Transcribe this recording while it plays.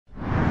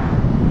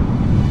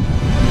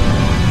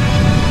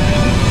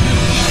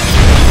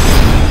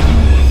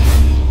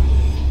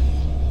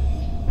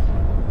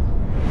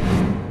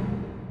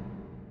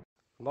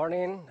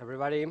morning,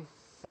 everybody.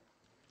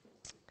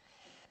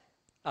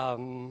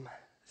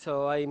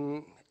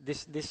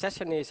 This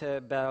session is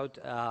about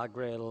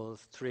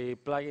Grails 3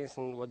 plugins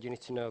and what you need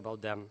to know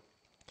about them.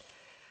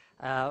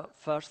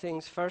 First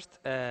things first,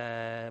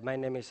 my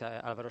name is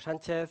Álvaro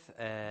Sanchez.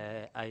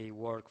 I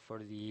work for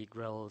the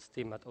Grails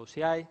team at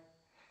OCI.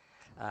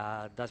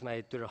 That's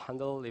my Twitter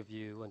handle if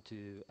you want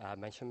to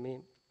mention me.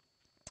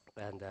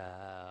 And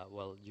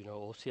well, you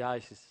know, OCI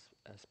is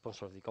a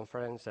sponsor of the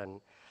conference and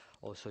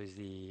also is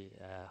the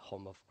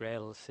home of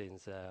Grails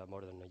since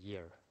more than a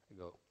year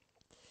ago.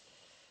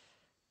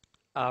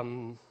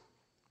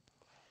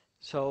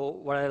 So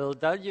what I'll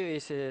tell you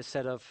is a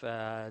set of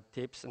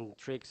tips and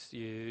tricks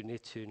you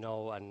need to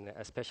know, and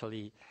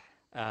especially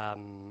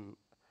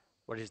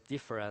what is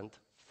different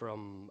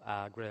from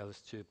Grails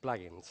 2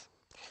 plugins.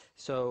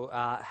 So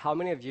how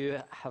many of you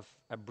have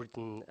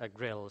written a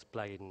Grails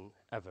plugin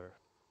ever?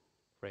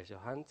 Raise your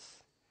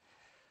hands.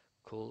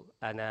 Cool.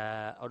 And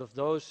out of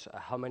those,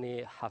 how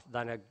many have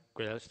done a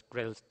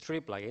Grails 3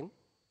 plugin?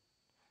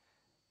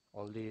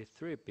 Only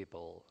 3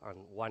 people,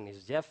 and one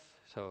is Jeff,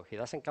 so he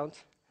doesn't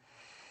count.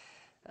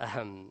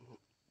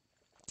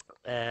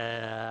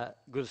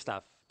 Good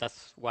stuff.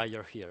 That's why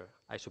you're here,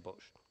 I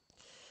suppose.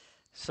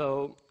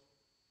 So,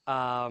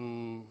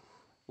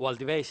 well,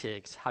 the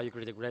basics, how you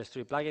create a Grails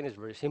 3 plugin is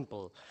very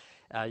simple.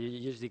 You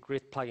use the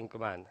create plugin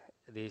command.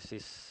 This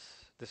is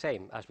the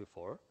same as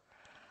before.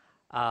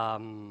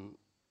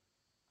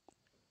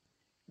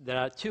 There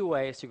are 2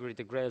 ways to create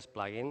a Grails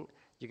plugin.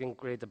 You can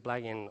create a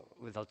plugin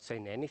without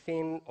saying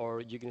anything,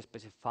 or you can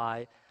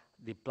specify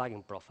the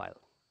plugin profile.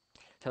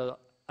 So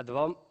at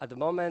the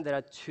moment, there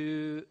are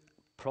 2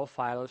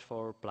 profiles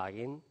for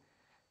plugin.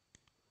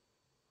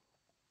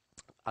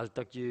 I'll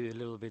talk to you a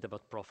little bit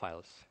about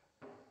profiles.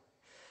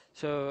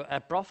 So a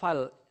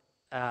profile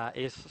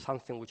is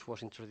something which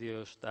was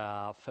introduced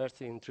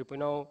first in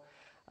 3.0.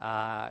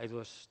 It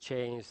was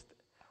changed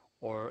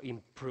or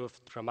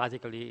improved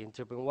dramatically in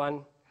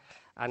 3.1.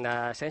 And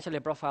essentially,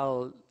 a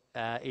profile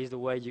is the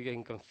way you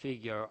can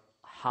configure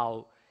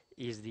how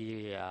is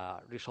the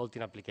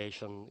resulting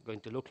application going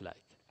to look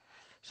like.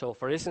 So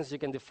for instance, you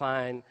can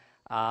define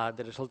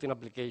the resulting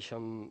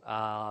application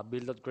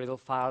build.gradle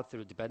file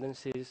through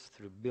dependencies,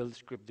 through build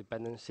script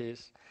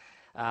dependencies.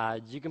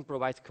 You can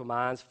provide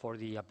commands for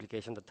the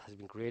application that has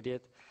been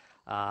created.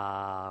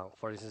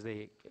 For instance,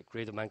 the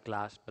create domain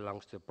class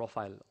belongs to the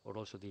profile or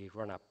also the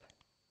run-up.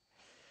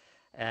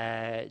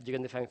 You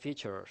can define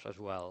features as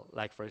well,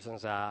 like for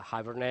instance,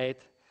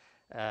 Hibernate,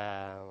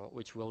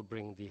 which will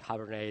bring the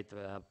Hibernate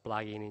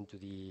plugin into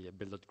the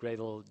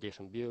build.gradle,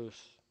 JSON views,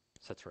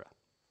 etc.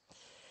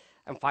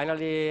 And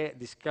finally,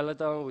 the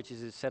skeleton, which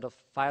is a set of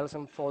files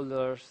and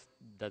folders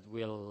that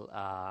will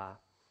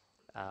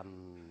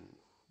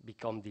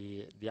become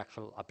the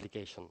actual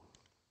application.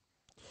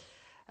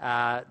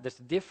 There's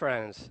a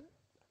difference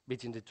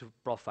between the 2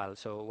 profiles.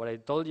 So what I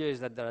told you is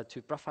that there are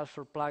 2 profiles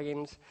for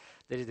plugins.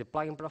 There is the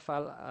plugin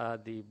profile,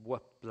 the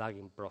web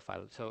plugin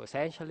profile. So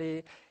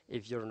essentially,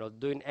 if you're not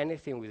doing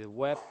anything with the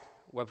web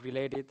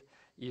related,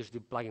 use the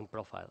plugin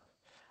profile.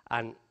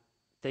 And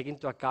take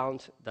into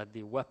account that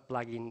the web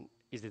plugin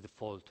is the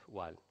default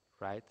one,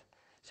 right?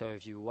 So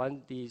if you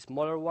want the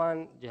smaller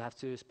one, you have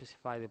to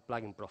specify the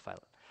plugin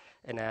profile.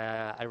 And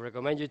I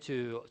recommend you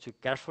to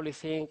carefully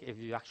think if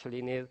you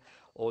actually need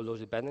all those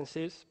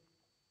dependencies.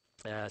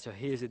 So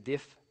here's a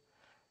diff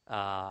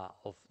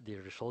of the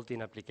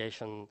resulting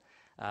application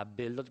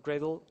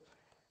build.gradle.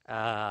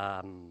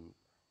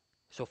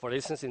 So for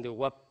instance, in the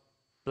web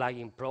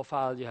plugin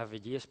profile, you have a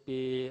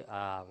GSP,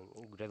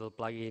 Gradle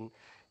plugin.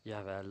 You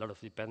have a lot of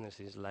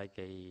dependencies like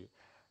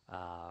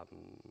for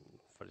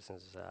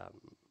instance,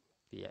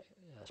 the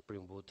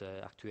Spring Boot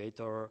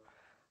actuator,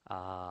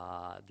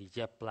 the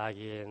Jet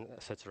plugin,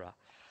 etc.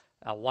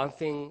 One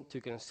thing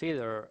to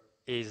consider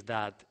is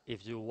that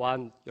if you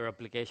want your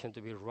application to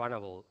be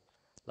runnable,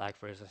 like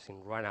for instance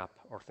in run-up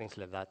or things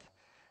like that,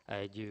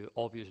 you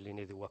obviously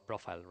need the web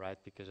profile, right?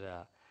 Because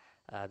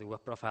the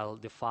web profile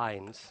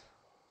defines,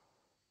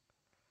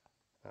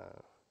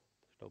 there's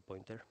no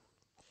pointer.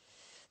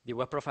 The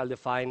web profile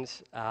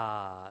defines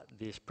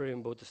the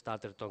Spring Boot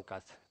starter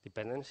Tomcat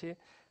dependency,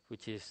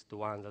 which is the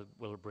one that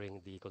will bring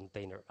the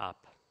container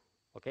up,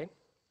 okay?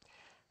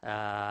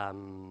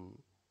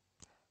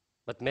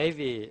 But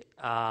maybe,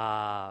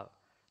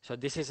 so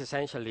this is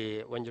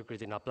essentially when you're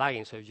creating a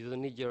plugin. So if you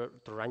don't need to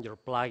run your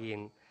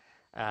plugin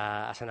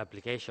as an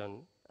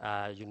application,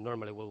 you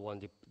normally will want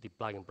the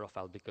plugin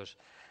profile because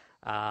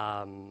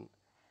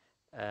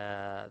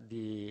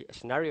the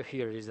scenario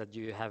here is that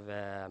you have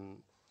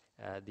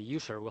the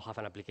user will have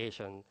an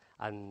application,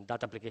 and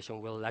that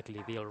application will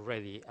likely be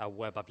already a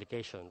web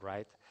application,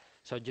 right?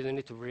 So you don't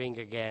need to bring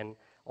again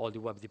all the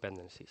web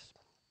dependencies.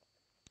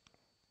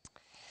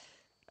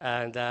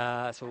 And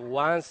so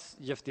once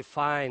you've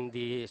defined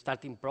the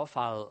starting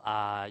profile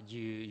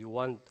you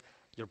want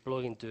your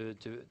plugin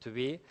to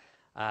be, you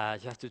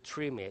have to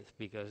trim it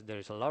because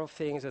there's a lot of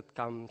things that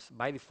comes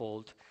by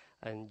default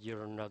and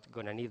you're not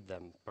going to need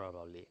them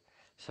probably.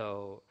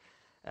 So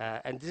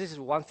And this is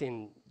one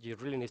thing you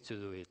really need to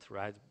do it,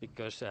 right?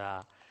 Because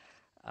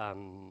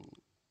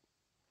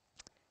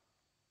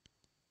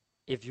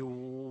if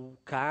you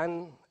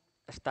can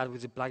start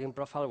with the plugin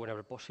profile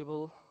whenever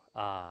possible,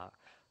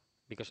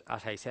 because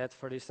as I said,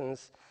 for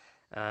instance,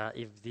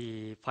 if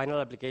the final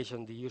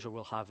application the user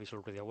will have is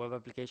already a web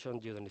application,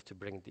 you don't need to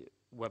bring the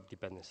web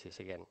dependencies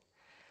again.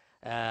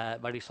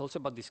 But it's also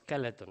about the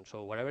skeleton.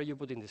 So whatever you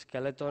put in the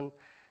skeleton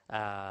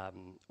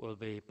will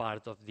be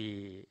part of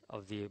the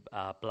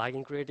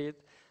plugin created.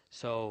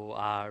 So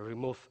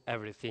remove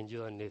everything you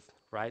don't need,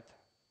 right?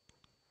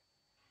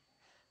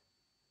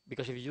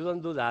 Because if you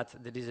don't do that,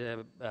 there is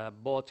a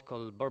bot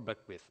called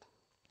Burberquith.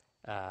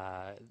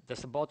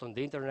 There's a bot on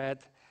the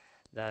internet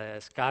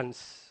that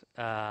scans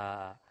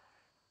clunky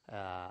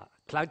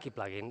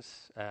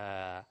plugins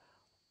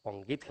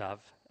on GitHub,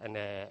 and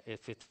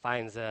if it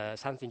finds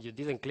something you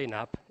didn't clean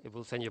up, it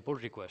will send you a pull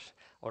request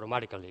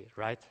automatically,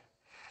 right?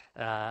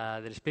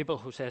 There's people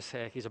who says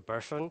he's a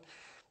person,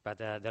 but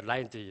they're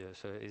lying to you,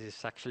 so it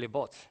is actually a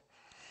bot.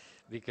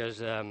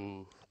 Because,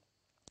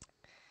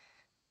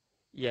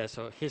 yeah,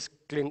 so he's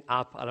cleaned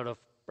up a lot of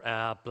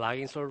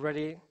plugins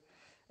already.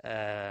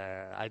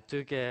 I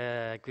took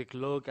a quick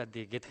look at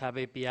the GitHub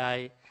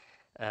API,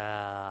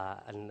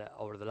 and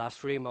over the last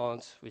 3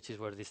 months, which is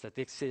where the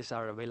statistics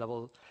are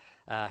available,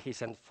 he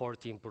sent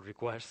 14 pull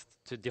requests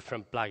to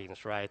different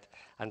plugins, right?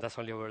 And that's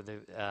only over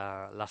the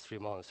last 3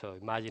 months. So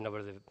imagine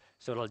over the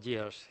several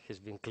years, he's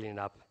been cleaning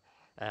up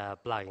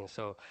plugins.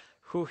 So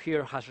who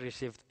here has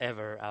received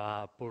ever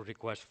a pull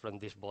request from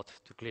this bot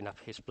to clean up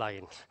his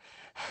plugins?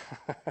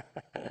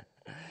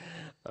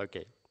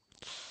 Okay.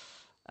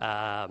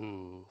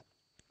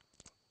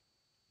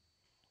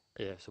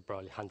 Yeah, so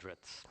probably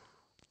hundreds.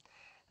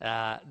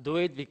 Do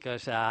it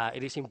because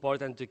it is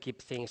important to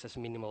keep things as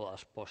minimal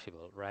as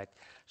possible, right?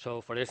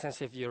 So for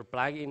instance, if your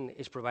plugin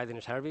is providing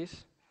a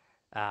service,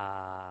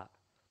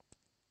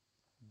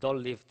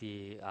 don't leave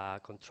the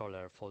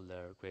controller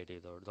folder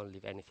created, or don't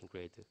leave anything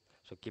created.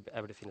 So keep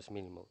everything as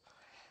minimal.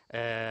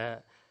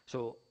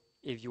 So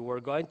if you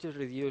were going to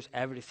reduce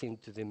everything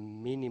to the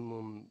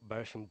minimum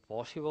version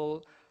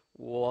possible,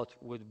 what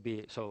would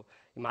be, so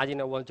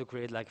imagine I want to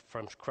create like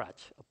from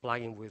scratch a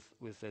plugin with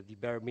the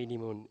bare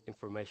minimum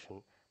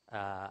information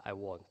I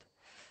want.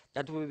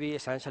 That would be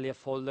essentially a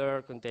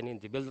folder containing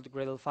the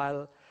build.gradle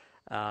file,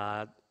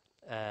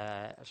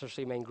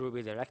 associated main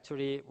Groovy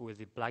directory with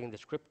the plugin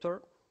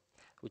descriptor,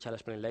 which I'll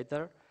explain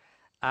later,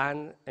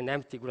 and an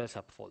empty Grails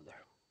subfolder.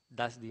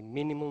 That's the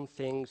minimum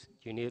things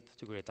you need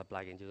to create a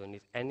plugin. You don't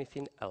need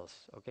anything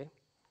else, okay?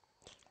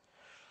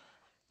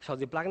 So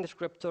the plugin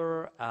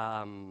descriptor,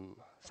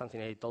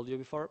 something I told you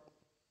before.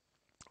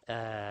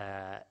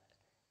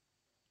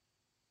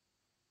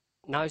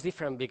 Now it's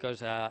different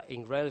because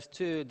in Grails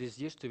 2, this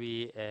used to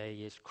be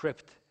a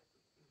script,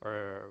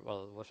 or,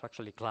 well, it was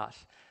actually a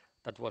class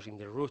that was in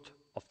the root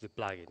of the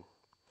plugin.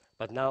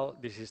 But now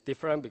this is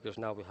different because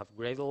now we have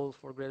Gradle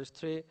for Grails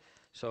 3,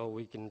 so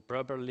we can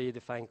properly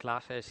define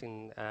classes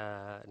in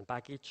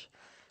package.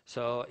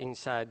 So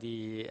inside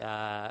the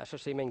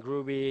associated main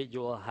Groovy,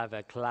 you will have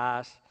a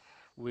class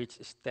which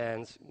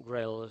stands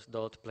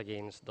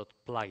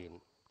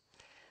grails.plugins.plugin.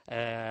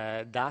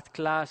 That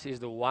class is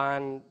the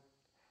one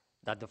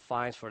that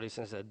defines, for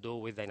instance, do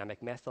with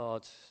dynamic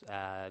methods,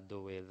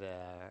 do with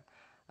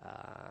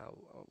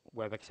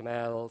web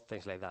XML,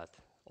 things like that.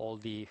 All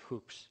the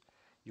hooks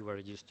you were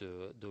used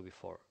to do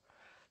before.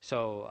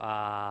 So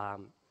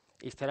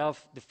instead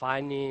of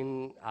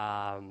defining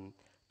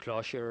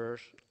closures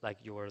like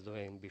you were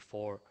doing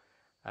before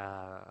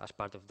as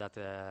part of that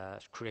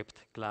script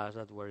class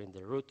that were in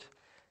the root,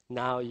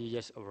 now you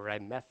just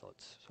override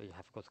methods. So you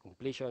have code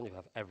completion, you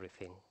have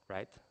everything,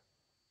 right?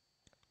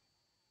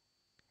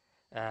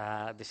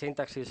 The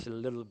syntax is a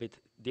little bit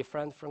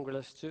different from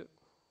Grails 2.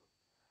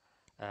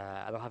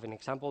 I don't have an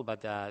example,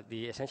 but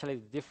essentially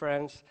the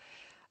difference,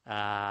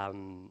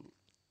 well,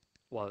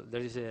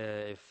 there is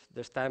if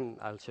there's time,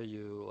 I'll show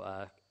you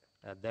a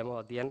demo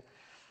at the end.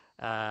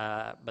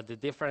 But the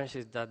difference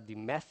is that the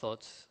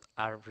methods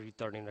are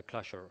returning a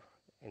closure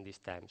in this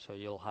time. So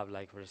you'll have,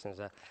 like, for instance,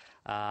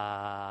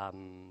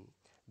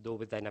 do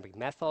with dynamic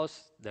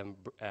methods, then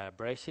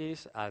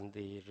braces, and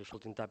the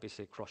resulting type is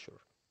a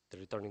closure. The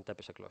returning type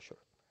is a closure.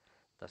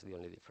 That's the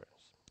only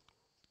difference.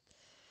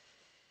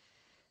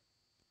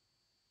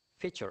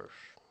 Features.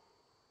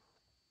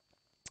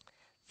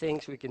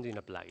 Things we can do in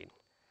a plugin.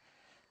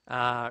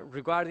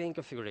 Regarding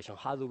configuration,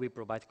 how do we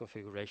provide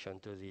configuration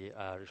to the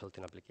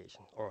resulting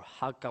application? Or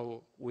how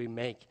can we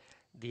make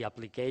the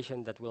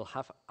application that will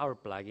have our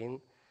plugin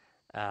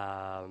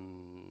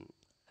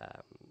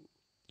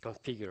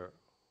configure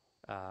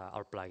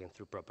our plugin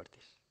through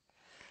properties?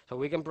 So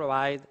we can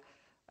provide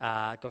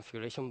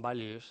configuration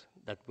values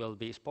that will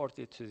be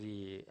exported to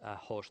the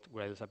host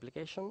Grails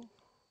application.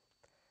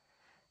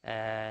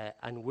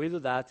 And we do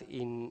that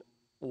in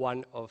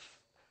one of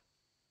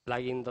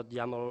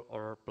plugin.yaml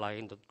or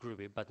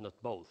plugin.groovy, but not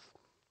both.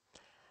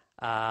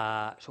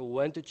 So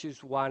when to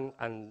choose one,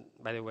 and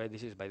by the way,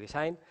 this is by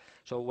design.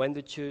 So when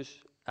to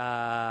choose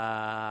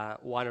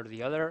one or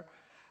the other,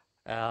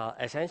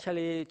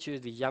 Essentially,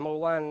 choose the YAML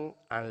one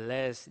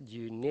unless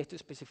you need to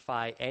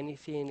specify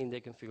anything in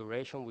the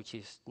configuration which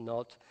is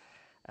not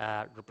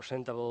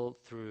representable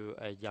through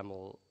a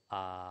YAML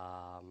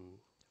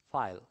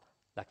file,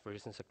 like for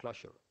instance a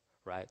closure,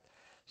 right?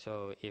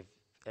 So if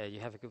you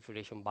have a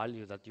configuration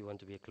value that you want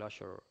to be a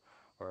closure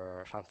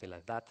or something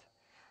like that,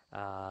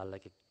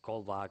 like a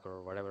callback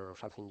or whatever, or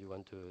something you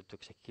want to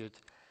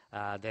execute,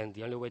 then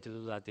the only way to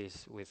do that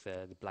is with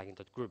the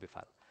plugin.groovy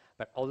file.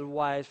 But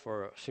otherwise,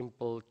 for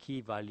simple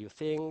key value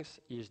things,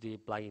 use the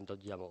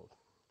plugin.yaml.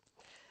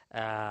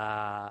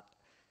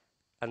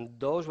 And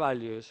those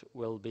values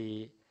will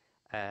be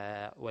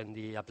when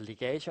the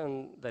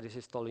application that is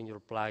installing your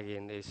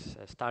plugin is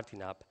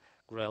starting up,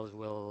 Grails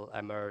will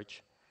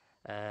emerge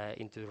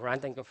into the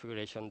runtime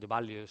configuration, the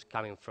values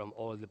coming from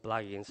all the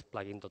plugins,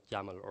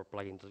 plugin.yaml or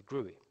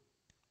plugin.groovy.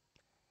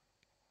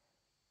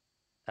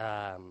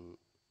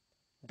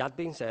 That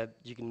being said,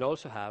 you can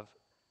also have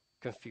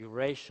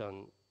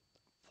configuration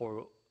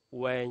for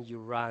when you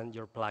run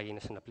your plugin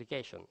as an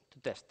application to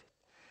test it.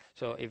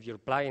 So if your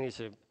plugin is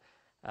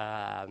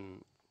a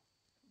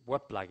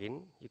web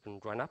plugin, you can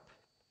run up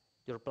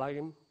your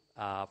plugin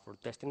for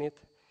testing it,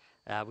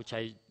 which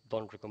I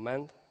don't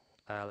recommend.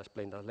 I'll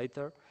explain that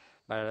later.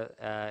 But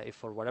if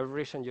for whatever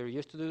reason you're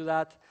used to do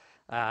that,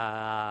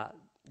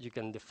 you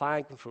can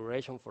define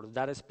configuration for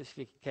that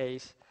specific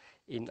case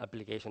in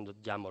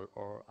application.yaml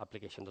or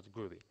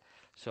application.groovy.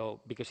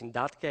 So because in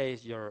that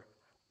case, your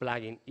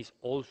plugin is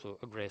also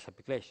a Grails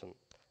application,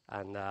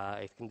 and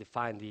it can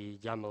define the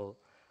YAML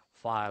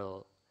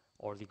file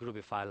or the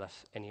Groovy file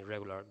as any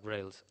regular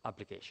Grails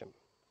application.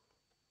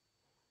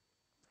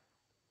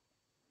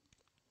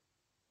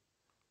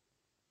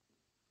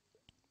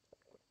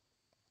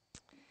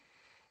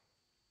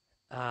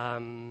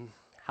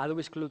 How do we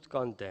exclude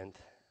content?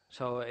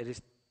 So it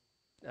is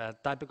a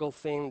typical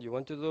thing you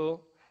want to do,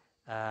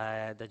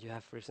 that you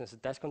have, for instance, a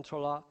test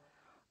controller,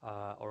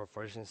 or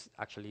for instance,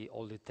 actually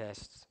all the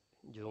tests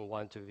you don't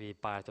want to be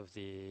part of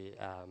the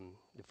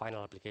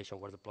final application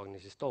where the plugin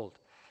is installed.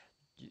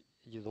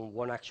 You don't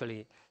want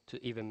actually to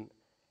even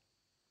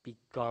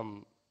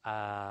become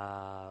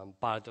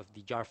part of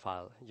the jar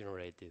file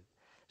generated.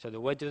 So the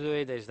way to do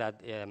it is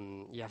that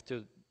you have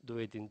to do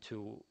it in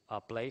two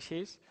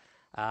places.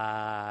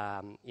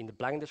 In the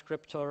plugin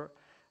descriptor,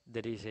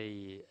 there is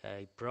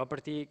a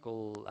property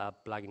called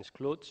plugin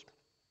excludes.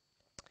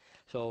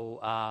 So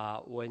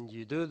when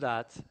you do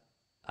that,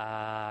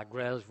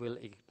 Grails will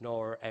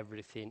ignore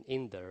everything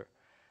in there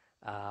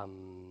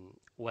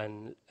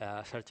when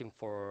searching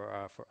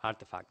for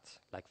artifacts.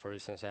 Like for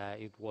instance,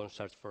 it won't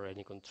search for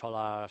any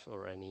controllers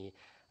or any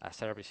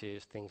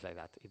services, things like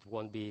that. It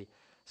won't be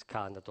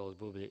scanned at all, it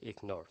will be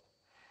ignored.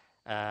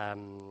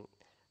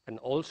 And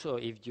also,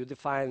 if you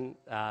define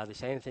the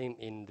same thing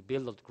in the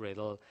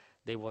build.gradle,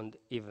 they won't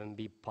even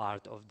be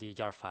part of the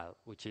jar file,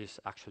 which is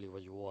actually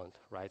what you want,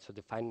 right? So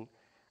define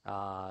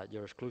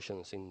your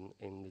exclusions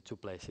in the two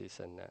places,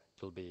 and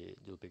you'll be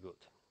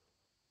good.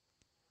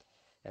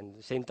 And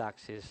the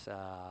syntax is,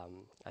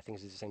 I think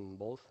it's the same in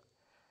both.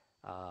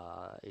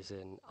 Is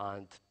an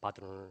AND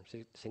pattern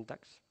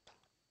syntax.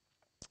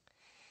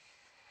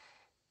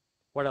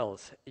 What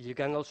else? You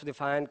can also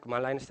define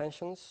command line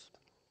extensions.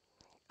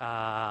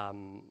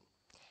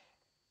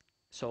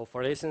 So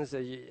for instance,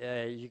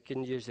 you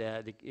can use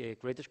the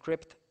create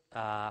script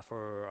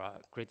for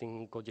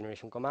creating code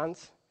generation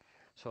commands.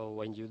 So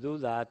when you do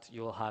that,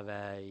 you'll have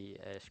a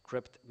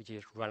script which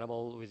is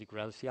runnable with the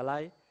Grails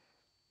CLI.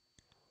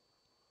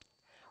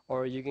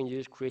 Or you can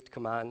use create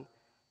command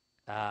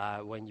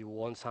when you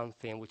want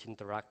something which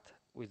interact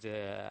with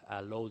the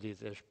loaded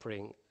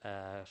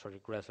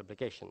Grails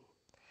application.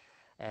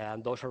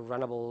 And those are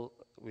runnable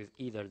with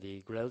either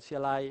the Grails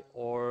CLI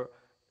or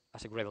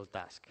as a Gradle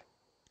task.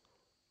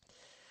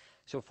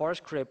 So for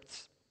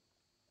scripts,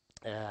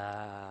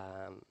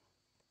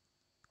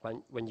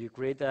 when you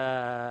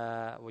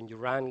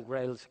run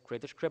Grails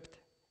create a script,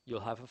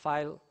 you'll have a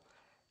file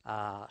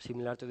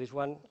similar to this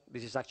one.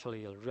 This is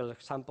actually a real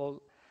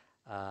example.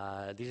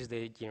 This is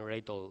the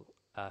generator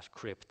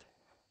script.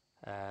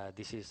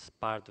 This is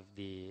part of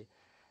the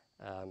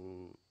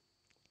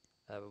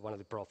one of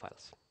the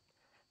profiles,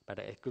 but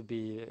it could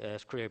be a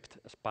script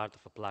as part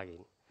of a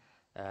plugin.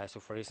 So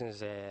for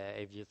instance,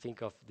 if you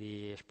think of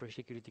the Express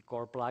Security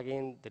Core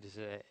plugin, there is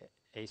a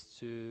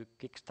H2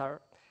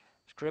 Kickstart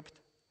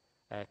script.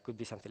 Could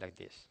be something like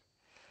this.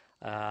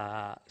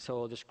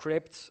 So the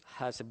script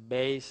has a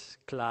base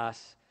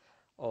class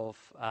of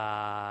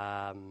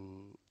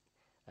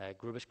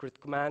Groovy script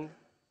command,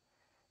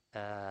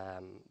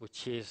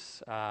 which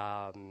is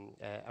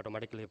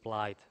automatically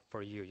applied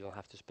for you. You don't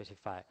have to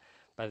specify,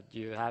 but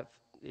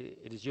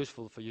it is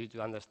useful for you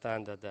to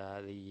understand that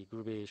the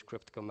Groovy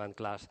script command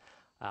class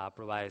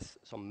provides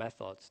some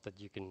methods that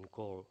you can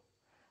call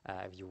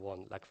if you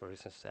want, like for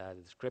instance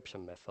the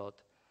description method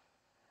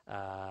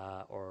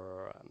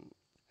or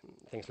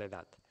things like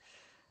that.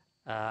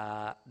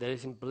 There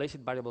is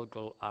implicit variable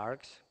called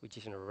args, which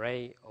is an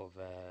array of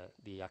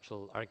the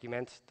actual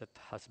arguments that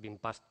has been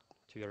passed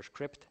to your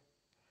script.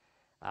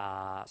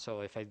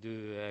 So if I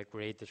do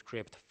create a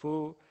script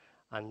foo,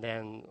 and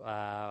then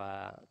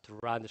to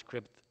run the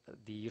script,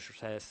 the user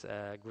says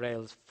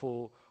Grails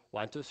foo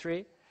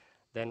 123,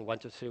 then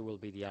 123 will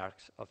be the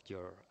args of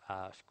your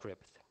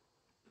script.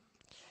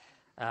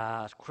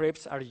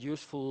 Scripts are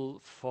useful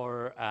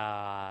for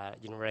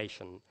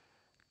generation,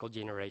 code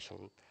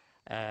generation.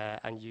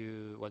 And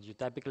what you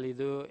typically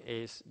do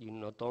is you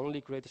not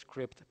only create a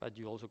script, but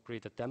you also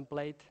create a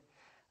template.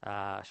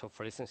 So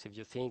for instance, if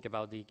you think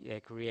about the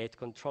create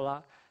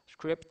controller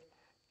script,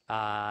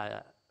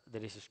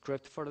 there is a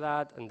script for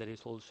that, and there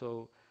is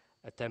also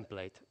a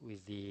template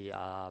with the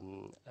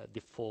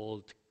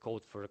default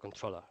code for a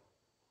controller.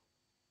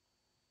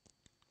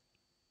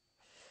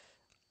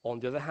 On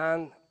the other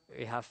hand,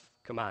 we have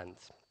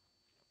commands.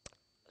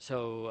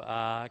 So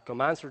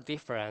commands are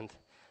different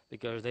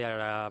because they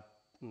are,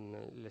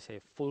 let's say,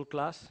 full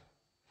class.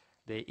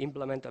 They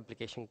implement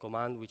application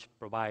command, which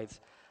provides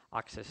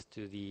access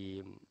to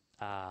there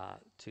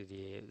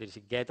is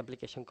a get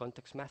application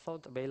context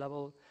method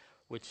available,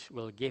 which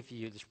will give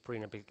you the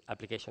Spring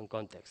application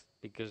context.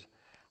 Because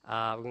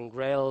when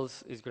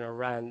Grails is going to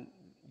run,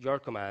 your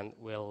command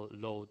will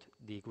load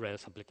the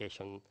Grails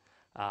application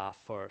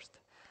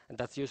first. And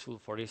that's useful,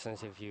 for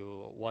instance, if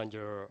you want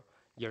your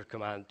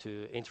command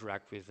to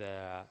interact with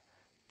the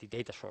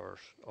data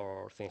source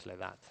or things like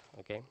that,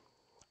 okay?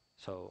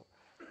 So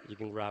you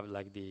can grab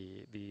like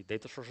the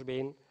data source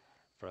bin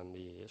from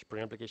the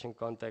Spring application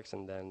context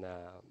and then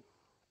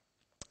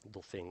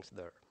do things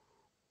there.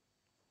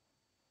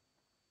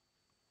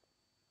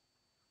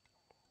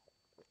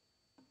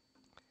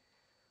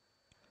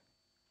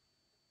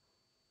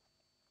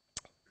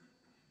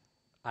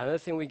 Another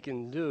thing we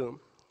can do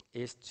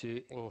is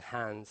to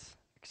enhance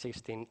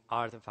existing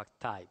artifact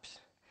types.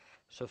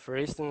 So for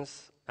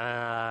instance,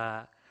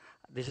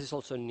 this is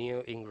also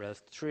new in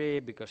Grails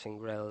 3 because in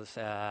Grails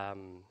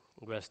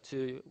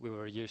 2 we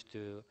were used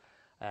to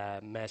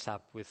mess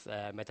up with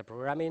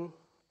metaprogramming,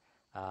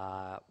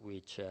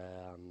 which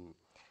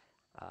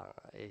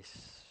is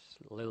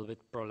a little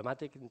bit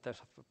problematic in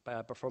terms of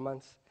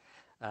performance.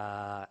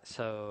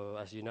 So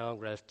as you know,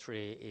 Grails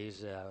 3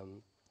 is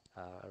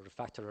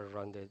refactored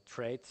around the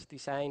traits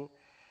design.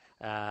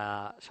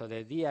 So the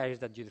idea is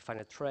that you define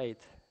a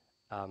trait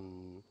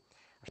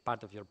as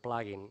part of your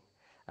plugin,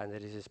 and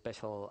there is a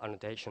special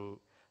annotation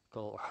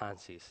called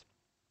enhances.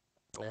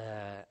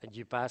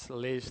 You pass a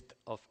list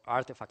of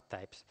artifact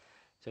types.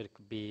 So it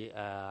could be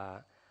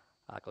a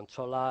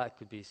controller, it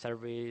could be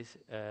service,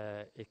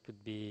 it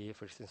could be,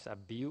 for instance, a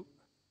view.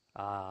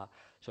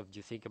 So if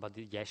you think about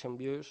the JSON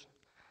views,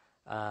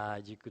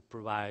 you could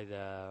provide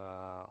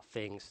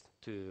things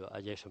to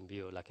a JSON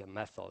view, like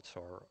methods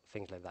or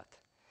things like that.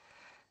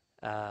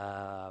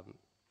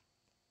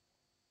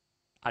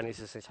 And it's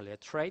essentially a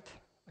trait,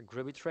 a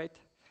Groovy trait.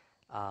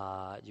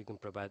 You can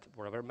provide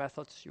whatever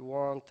methods you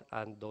want,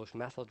 and those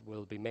methods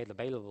will be made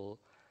available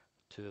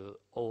to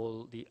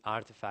all the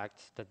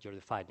artifacts that you're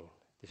defining.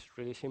 It's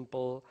really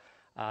simple,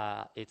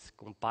 it's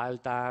compile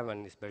time,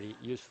 and it's very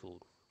useful.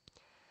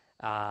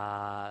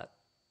 The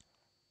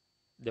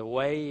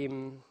way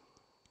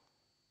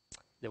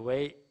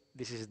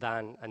this is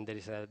done, and there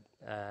is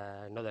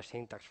another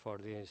syntax for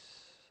this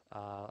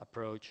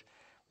approach,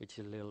 which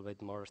is a little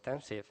bit more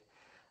extensive,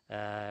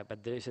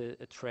 but there is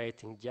a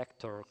trait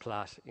injector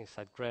class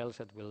inside Grails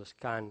that will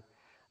scan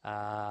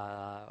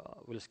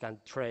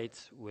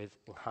traits with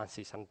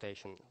enhances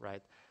annotation,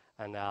 right?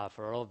 And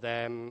for all of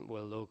them,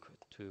 we'll look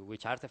to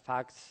which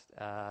artifacts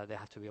they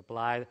have to be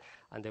applied,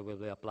 and they will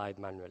be applied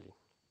manually.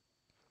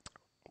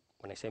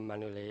 When I say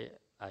manually,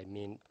 I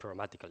mean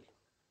programmatically,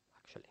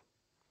 actually.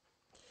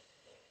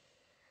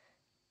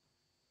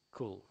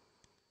 Cool.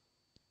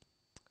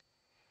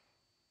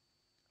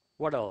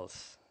 What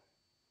else?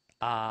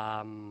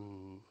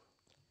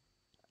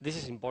 This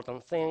is an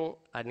important thing,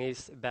 and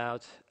it's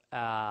about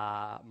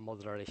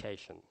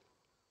modularisation.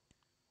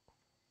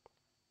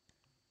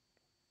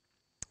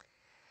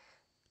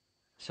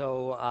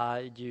 So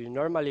you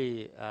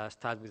normally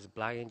start with a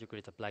plugin, you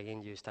create a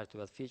plugin, you start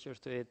to add features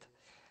to it,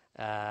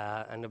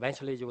 and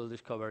eventually you will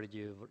discover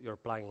your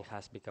plugin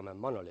has become a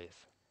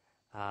monolith.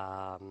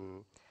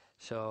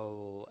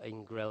 So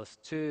in Grails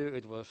 2,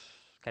 it was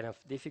kind of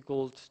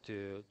difficult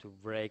to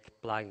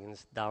break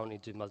plugins down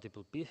into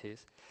multiple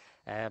pieces,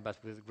 but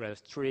with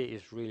Grails 3,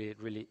 it's really,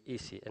 really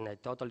easy, and I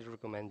totally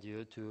recommend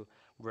you to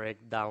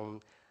break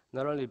down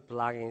not only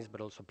plugins,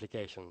 but also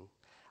applications.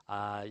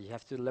 You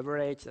have to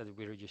leverage that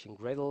we're using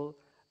Gradle,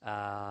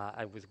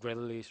 and with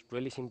Gradle it's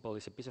really simple.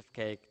 It's a piece of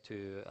cake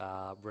to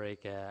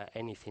break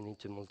anything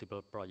into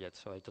multiple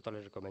projects, so I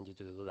totally recommend you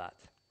to do that.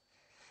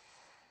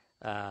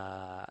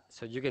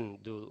 So you can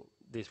do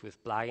this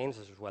with plugins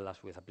as well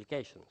as with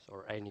applications,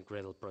 or any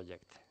Gradle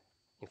project,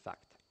 in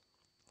fact.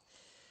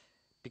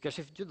 Because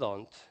if you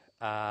don't,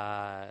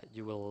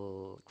 you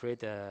will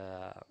create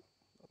a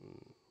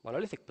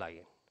monolithic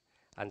plugin.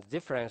 And the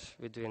difference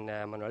between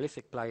a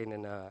monolithic plugin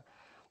and a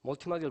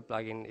multi-module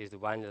plugin is the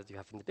one that you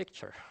have in the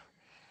picture.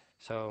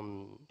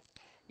 So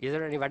is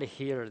there anybody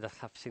here that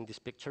have seen this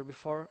picture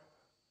before?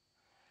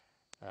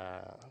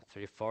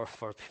 three, four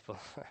people.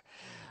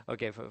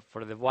 Okay,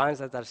 for the ones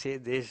that are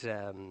seeing this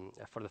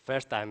for the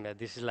first time,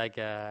 this is like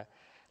a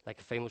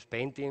famous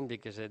painting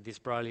because this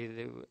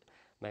probably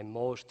my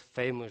most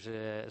famous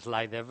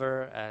slide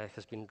ever.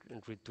 Has been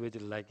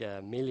retweeted like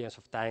millions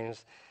of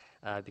times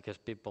because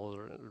people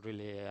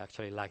really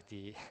actually like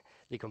the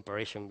the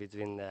comparison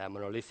between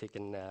monolithic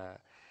and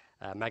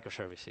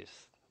microservices,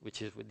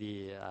 which is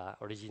the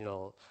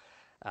original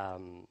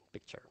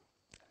picture.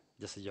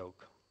 Just a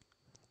joke.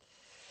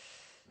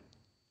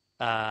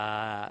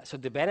 So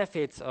the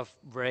benefits of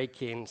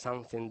breaking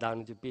something down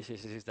into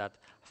pieces is that,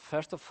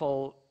 first of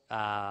all,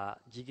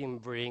 you can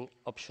bring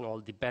optional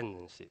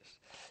dependencies.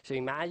 So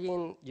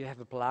imagine you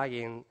have a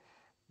plugin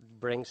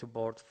bring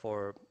support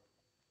for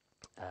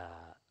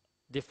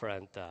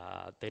different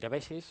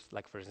databases,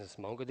 like for instance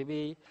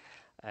MongoDB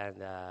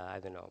and I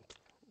don't know,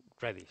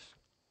 Redis.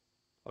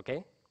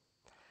 Okay,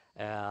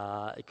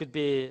 it could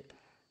be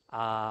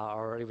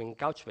or even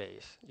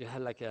Couchbase. You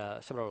have like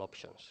several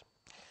options.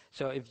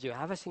 So if you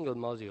have a single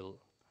module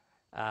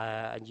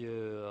and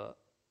you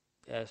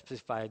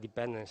specify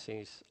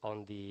dependencies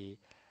on the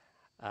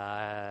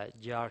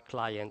jar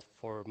client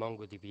for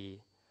MongoDB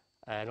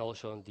and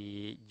also on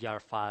the jar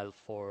file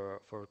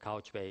for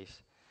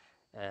Couchbase,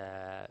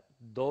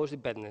 those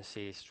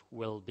dependencies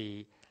will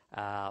be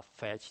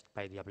fetched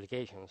by the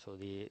application. So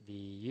the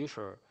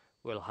user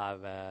will have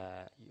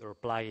your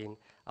plugin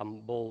on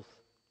both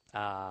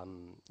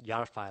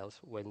jar files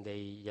when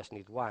they just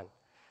need one.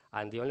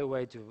 And the only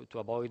way to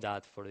avoid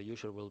that for the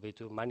user will be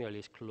to manually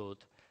exclude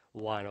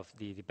one of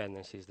the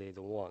dependencies they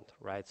don't want,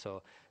 right?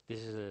 So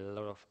this is a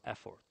lot of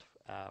effort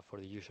for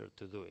the user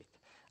to do it.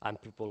 And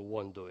people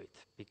won't do it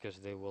because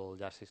they will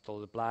just install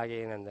the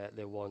plugin and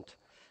they won't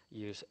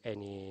use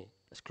any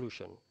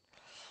exclusion.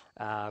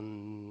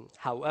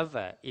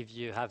 However, if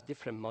you have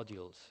different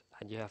modules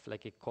and you have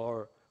like a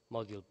core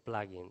module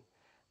plugin,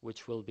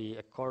 which will be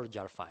a core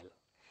jar file,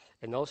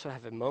 and also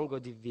have a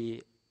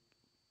MongoDB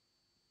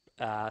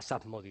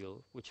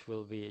submodule, which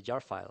will be a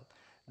jar file,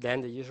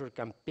 then the user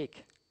can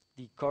pick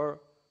the core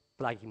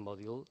plugin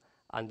module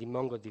and the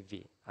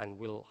MongoDB, and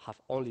will have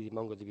only the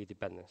MongoDB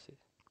dependency.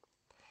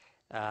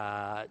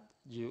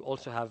 You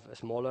also have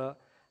smaller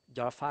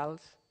jar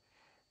files,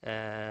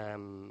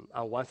 and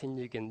one thing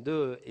you can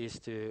do is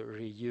to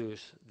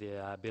reuse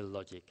the build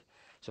logic.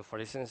 So for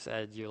instance,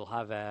 you'll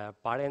have a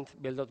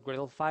parent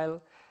build.gradle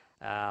file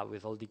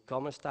with all the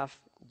common stuff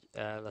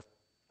that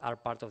are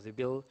part of the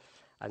build,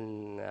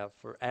 and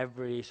for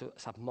every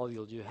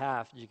submodule you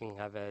have, you can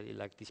have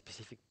like the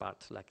specific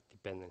parts, like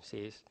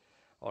dependencies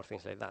or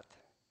things like that.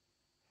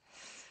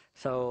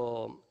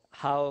 So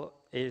how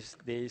is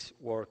this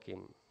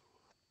working?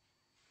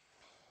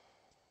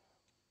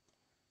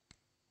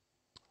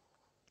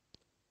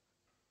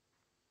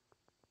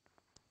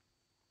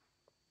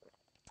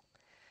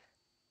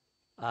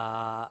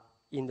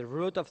 In the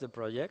root of the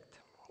project,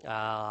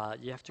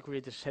 you have to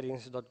create a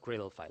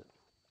settings.gradle file.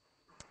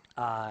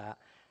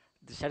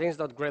 The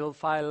settings.gradle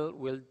file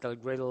will tell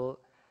Gradle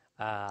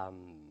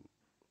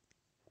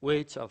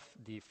which of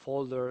the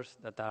folders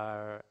that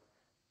are,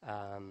 let's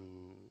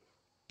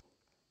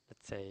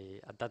say,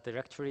 at that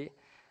directory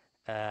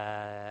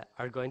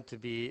are going to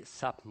be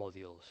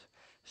submodules.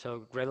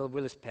 So Gradle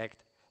will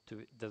expect,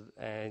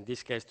 in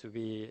this case, to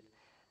be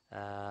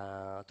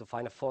to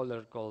find a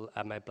folder called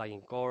my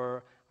plugin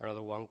core,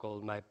 another one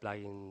called my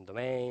plugin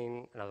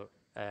domain, another,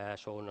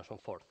 so on and so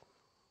forth.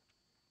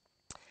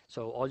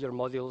 So all your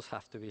modules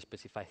have to be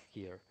specified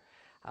here.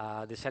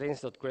 The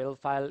settings.gradle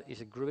file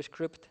is a Groovy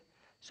script,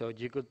 so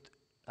you could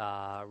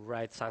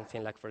write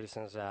something like, for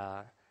instance,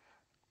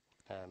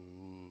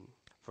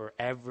 for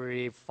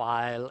every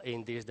file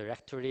in this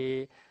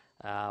directory,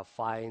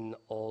 find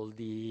all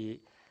the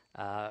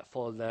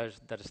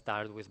folders that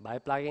start with my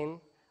plugin,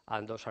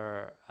 and those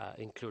are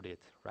included,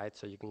 right?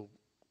 So you can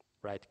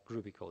write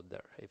Groovy code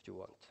there if you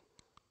want.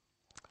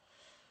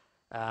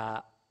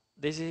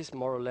 This is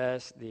more or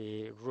less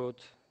the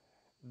root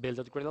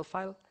build.gradle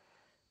file.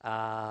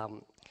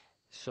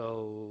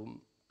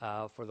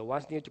 For the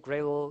ones new to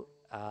Gradle,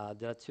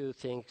 there are two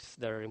things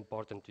that are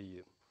important to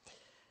you.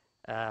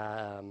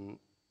 There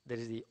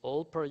is the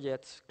all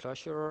projects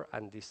closure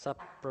and the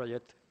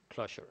sub-project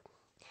closure.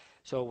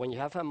 So when you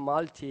have a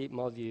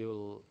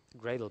multi-module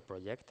Gradle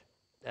project,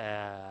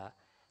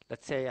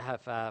 let's say I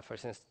have, for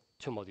instance,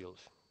 2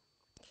 modules.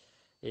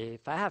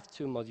 If I have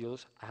 2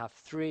 modules, I have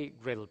 3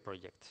 Gradle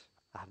projects.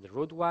 I have the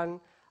root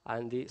one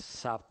and the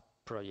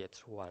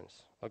sub-projects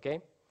ones,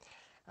 okay?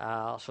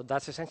 So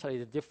that's essentially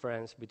the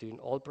difference between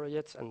all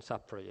projects and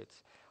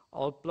sub-projects.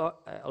 All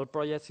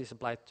projects is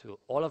applied to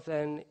all of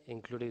them,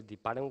 including the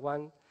parent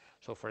one.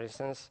 So for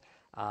instance,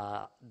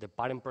 the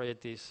parent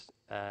project is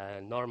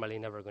normally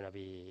never going to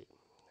be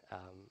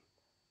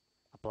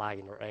a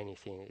plugin or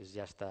anything. It's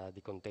just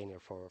the container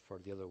for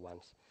the other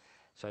ones.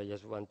 So I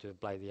just want to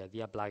apply the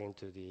idea plugin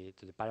to the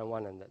parent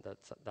one, and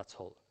that's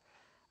all.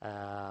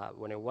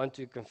 When I want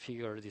to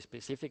configure the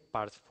specific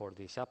parts for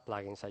the sub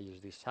plugins, I use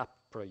the sub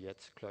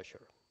projects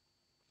closure.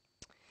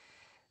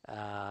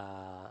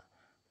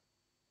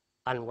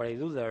 And what I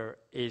do there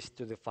is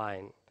to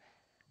define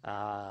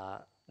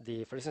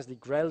for instance, the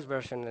Grails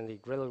version and the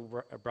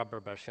Grails wrapper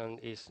version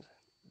is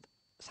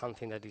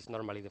something that is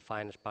normally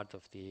defined as part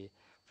of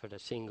for the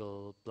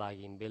single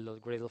plugin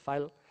build.gradle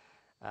file.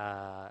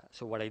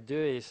 So what I do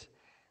is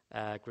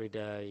when I create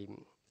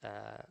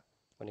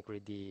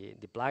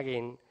the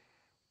plugin,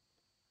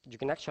 you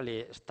can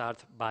actually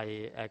start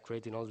by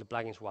creating all the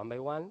plugins one by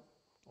one,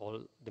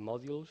 all the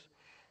modules,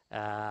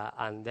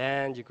 and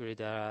then you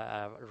create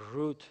a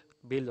root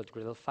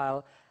build.gradle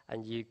file,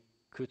 and you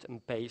cut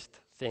and paste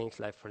things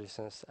like, for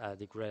instance,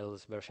 the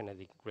Grails version and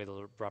the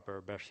Gradle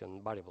wrapper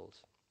version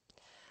variables.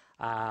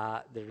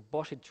 The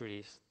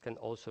repositories can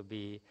also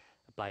be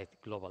applied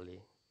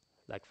globally,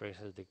 like, for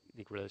instance,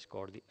 the Grails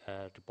core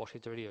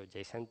repository or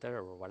JCenter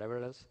or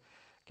whatever else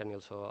can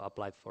also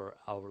apply for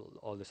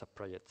all the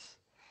subprojects.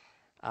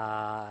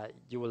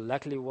 You will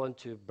likely want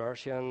to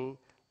version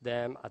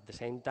them at the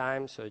same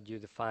time, so you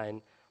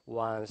define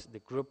once the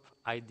group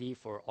ID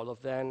for all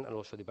of them and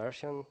also the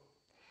version.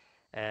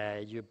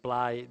 You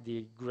apply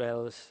the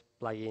Grails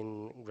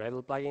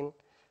Gradle plugin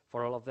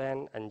for all of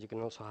them, and you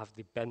can also have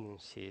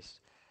dependencies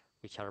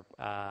which are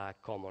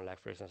common, like,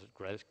 for instance,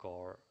 Grails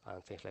core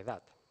and things like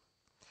that.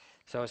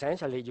 So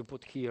essentially, you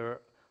put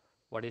here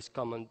what is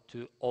common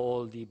to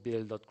all the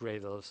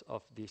build.gradles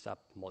of these app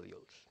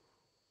modules.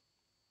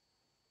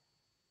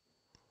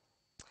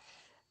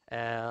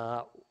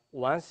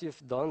 Once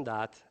you've done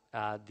that,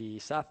 the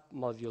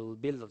sub-module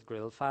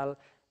build.gradle file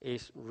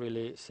is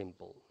really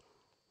simple.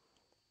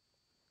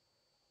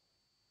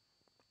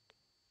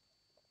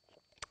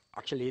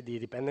 Actually, the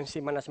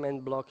dependency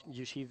management block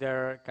you see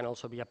there can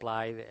also be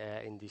applied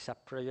in the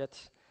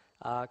subprojects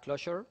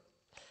closure.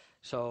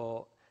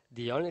 So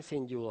the only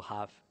thing you will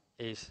have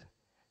is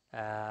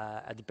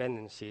a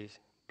dependencies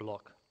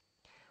block,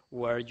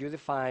 where you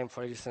define,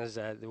 for instance,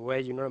 the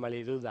way you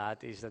normally do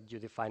that is that you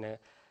define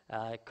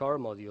a core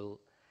module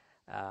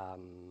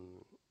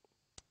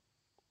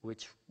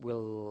which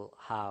will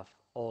have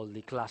all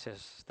the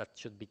classes that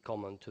should be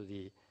common to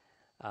the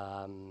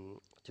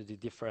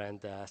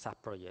different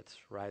subprojects,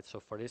 right? So,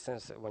 for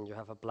instance, when you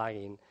have a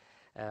plugin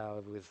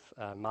with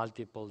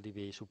multiple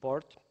DB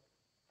support,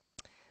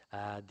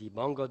 the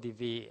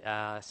MongoDB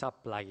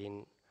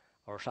sub-plugin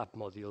or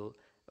sub-module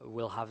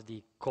will have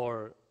the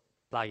core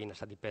plugin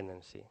as a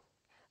dependency.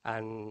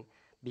 And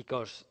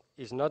because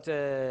it's not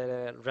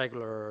a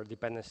regular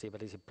dependency,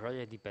 but it's a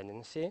project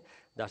dependency,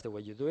 that's the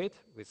way you do it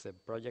with the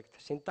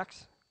project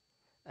syntax.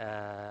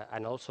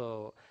 And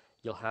also,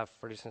 you'll have,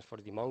 for instance, for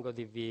the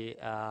MongoDB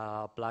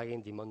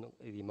plugin, the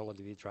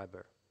MongoDB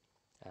driver,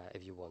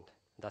 if you want.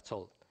 That's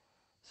all.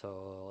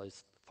 So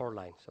it's 4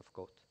 lines of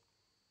code.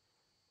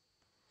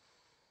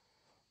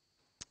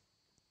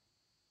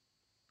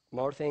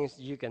 More things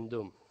you can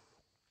do.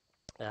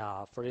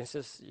 For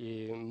instance,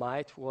 you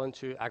might want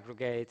to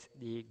aggregate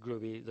the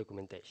Groovy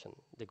documentation,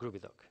 the Groovy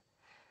doc.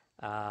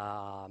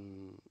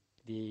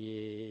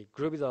 The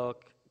Groovy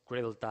doc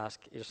Gradle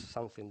task is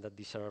something that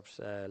deserves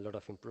a lot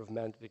of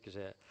improvement because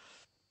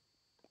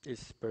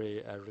it's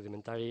very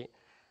rudimentary.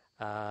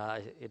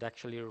 It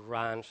actually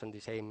runs on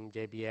the same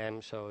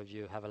JVM, so if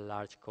you have a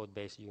large code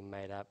base, you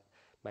might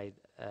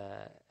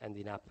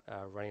ending up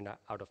running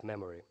out of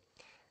memory.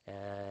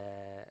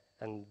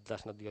 And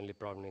that's not the only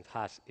problem it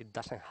has. It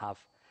doesn't have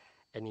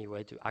any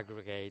way to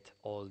aggregate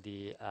all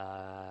the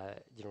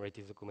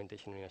generated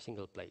documentation in a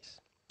single place.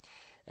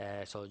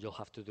 So you'll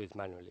have to do it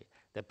manually.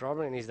 The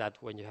problem is that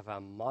when you have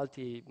a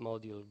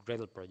multi-module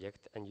Gradle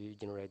project and you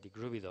generate the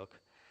Groovy doc,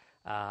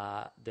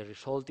 the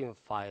resulting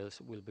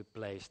files will be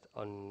placed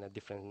on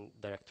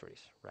different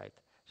directories, right?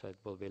 So it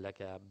will be like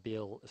a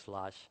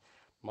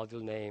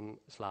build/module name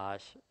 /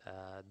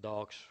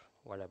 docs,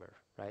 whatever,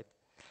 right?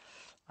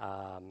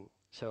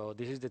 So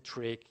this is the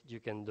trick you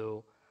can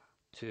do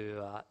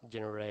to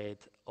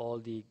generate all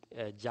the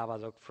Java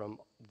doc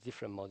from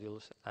different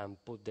modules and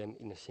put them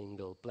in a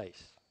single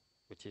place,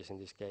 which is in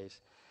this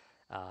case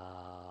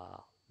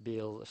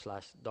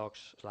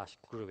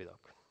build/docs/Groovy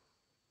doc.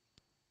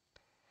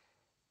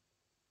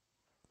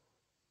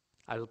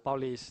 I'll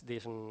publish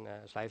this on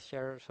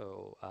SlideShare,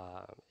 so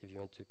if you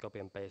want to copy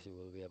and paste, you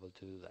will be able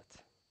to do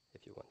that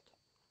if you want.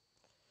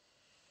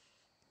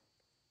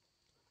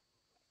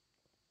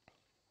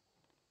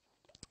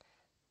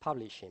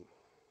 Publishing.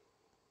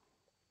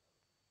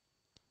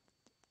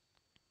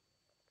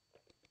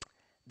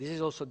 This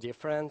is also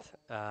different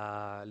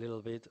a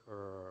little bit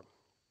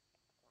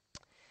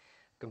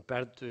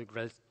compared to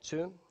Grails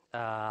 2.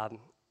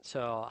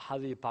 So how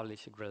do you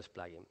publish a Grails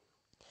plugin?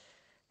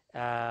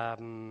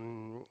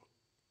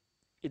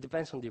 It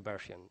depends on the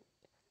version,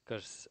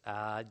 because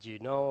you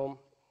know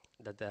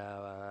that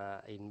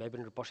in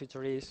Maven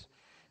repositories,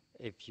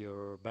 if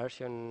your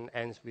version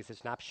ends with a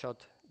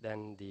snapshot,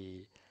 then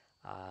the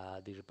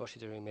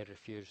repository may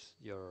refuse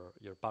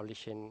your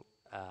publishing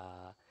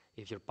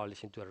if you're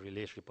publishing to a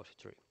release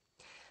repository.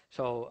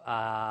 So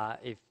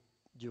if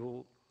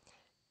you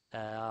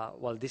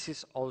well, this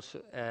is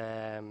also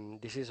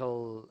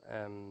all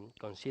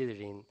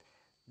considering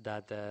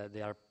that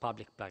they are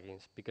public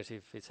plugins, because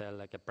if it's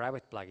like a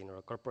private plugin or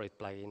a corporate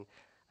plugin,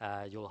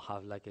 you'll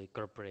have like a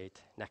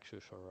corporate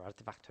Nexus or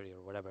Artifactory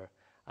or whatever,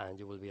 and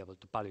you will be able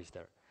to publish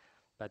there.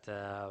 But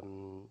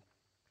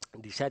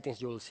the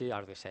settings you will see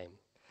are the same.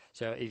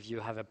 So if you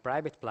have a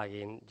private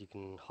plugin, you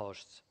can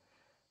host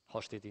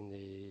it in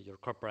your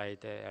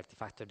corporate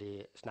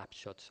Artifactory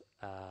snapshots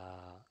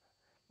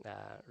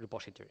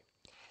repository.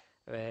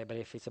 But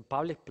if it's a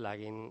public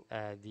plugin,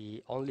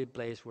 the only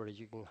place where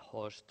you can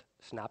host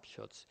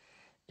snapshots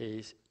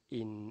is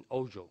in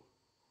Ojo,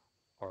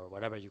 or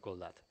whatever you call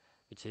that,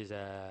 which is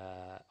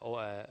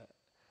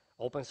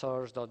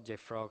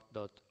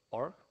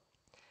opensource.jfrog.org.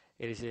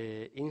 It is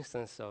an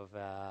instance of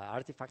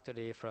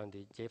Artifactory from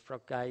the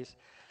JFrog guys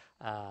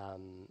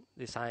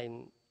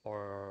designed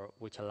or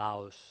which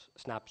allows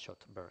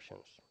snapshot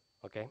versions.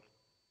 Okay.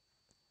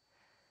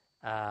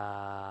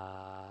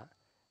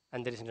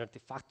 And there is an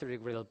Artifactory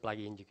Gradle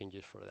plugin you can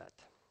use for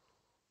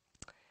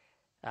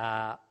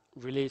that.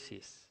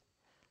 Releases.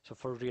 So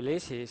for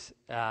releases,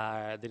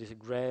 there is a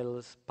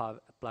Grails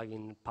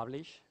plugin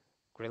publish,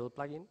 Gradle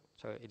plugin.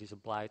 So it is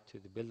applied to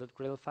the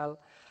build.gradle file.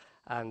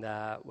 And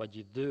what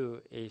you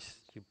do is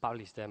you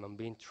publish them on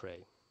bin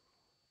tray.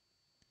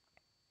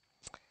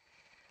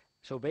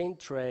 So bin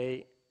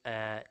tray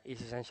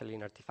is essentially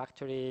an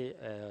Artifactory.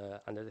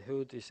 Under the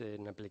hood is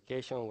an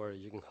application where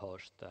you can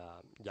host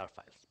jar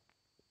files.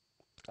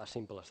 As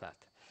simple as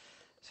that.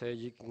 So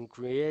you can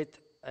create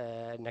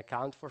an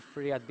account for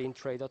free at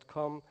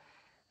bintray.com,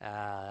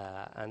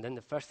 and then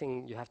the first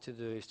thing you have to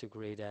do is to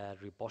create a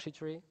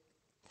repository.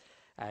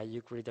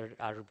 You create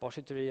a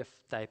repository of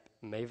type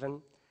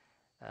Maven,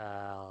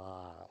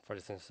 for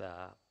instance,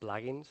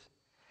 plugins.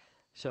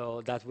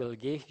 So that will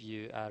give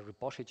you a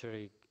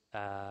repository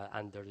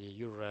under the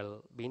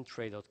URL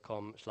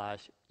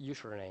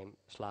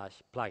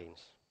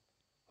bintray.com/username/plugins.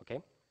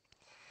 Okay,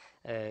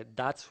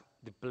 that's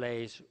the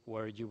place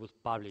where you would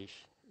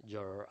publish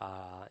your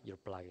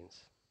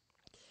plugins.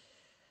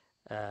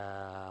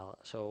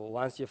 So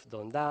once you've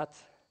done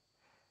that,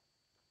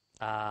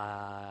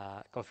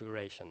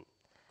 configuration.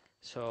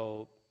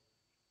 So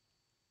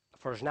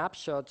for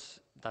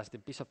snapshots, that's the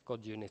piece of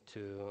code you need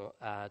to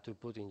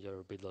put in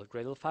your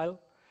build.gradle file.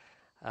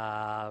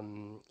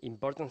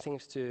 Important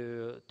things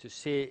to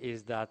see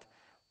is that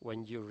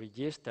when you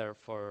register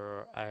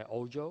for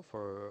Ojo,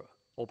 for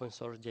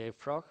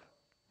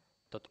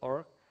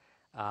opensource.jfrog.org,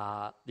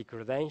 the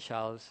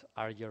credentials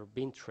are your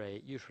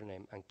bintray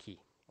username and key.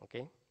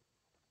 Okay.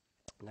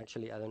 And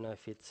actually, I don't know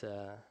if it's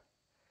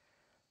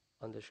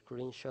on the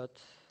screenshot,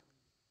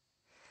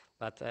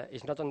 but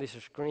it's not on this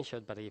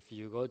screenshot. But if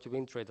you go to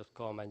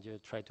bintray.com and you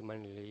try to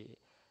manually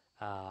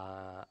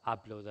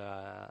upload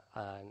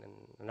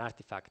an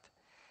artifact,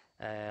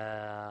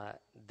 there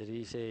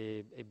is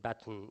a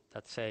button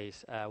that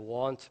says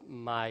want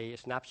my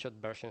snapshot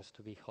versions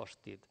to be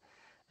hosted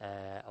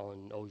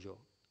on Ojo.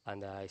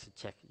 And it's a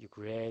check you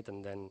create,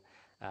 and then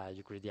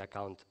you create the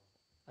account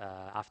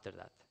after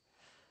that.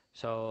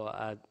 So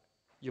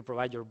you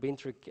provide your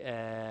bintray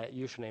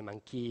username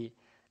and key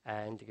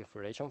in the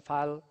configuration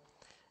file.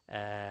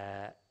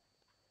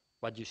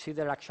 What you see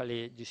there,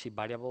 actually, you see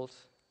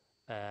variables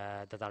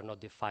that are not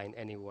defined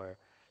anywhere.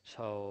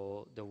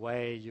 So the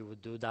way you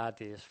would do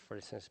that is, for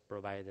instance,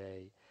 provide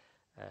a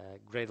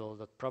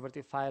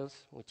gradle.property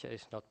files, which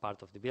is not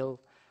part of the build,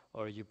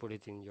 or you put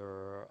it in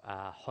your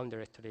home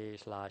directory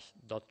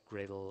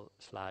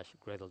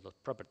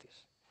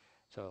 /.gradle/gradle.properties.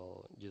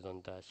 So you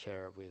don't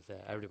share with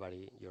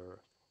everybody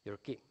your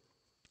key.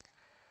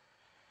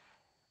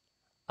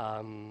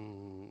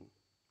 And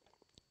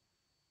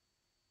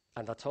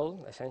that's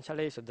all,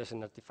 essentially. So there's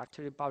an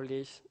Artifactory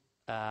publish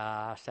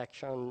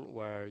section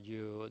where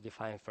you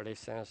define, for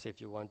instance, if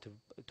you want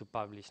to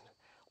publish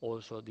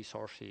also the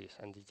sources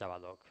and the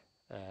Javadoc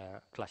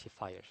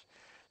classifiers.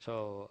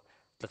 So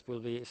that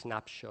will be a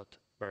snapshot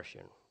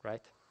version,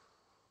 right?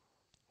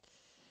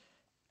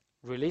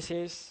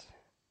 Releases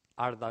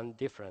are done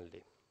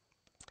differently.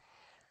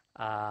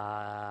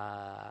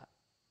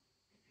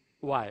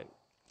 Why?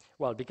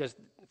 Well, because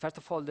first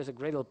of all, there's a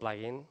Gradle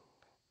plugin,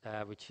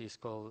 which is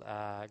called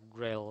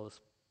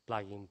Grails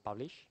plugin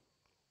publish,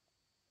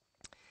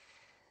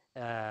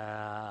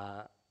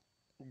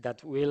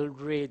 that will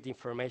read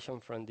information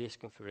from this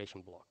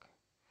configuration block.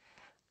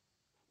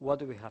 What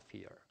do we have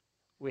here?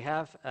 We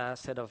have a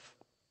set of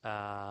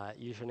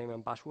username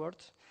and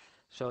passwords.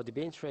 So the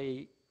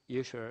bintray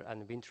user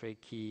and the bintray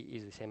key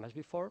is the same as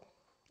before,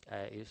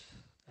 is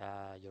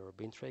your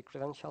bintray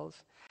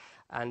credentials.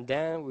 And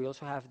then we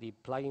also have the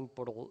plugin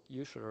portal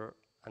user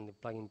and the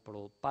plugin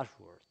portal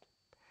password.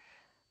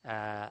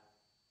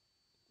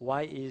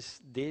 Why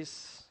is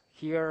this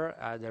here?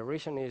 The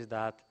reason is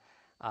that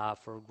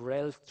for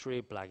Grails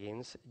 3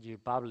 plugins, you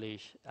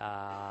publish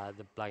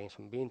the plugins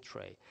on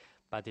bintray.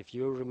 But if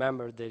you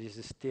remember, there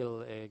is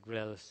still a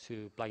Grails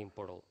 2 plugin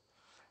portal,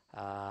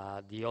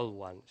 the old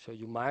one. So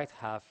you might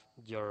have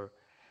your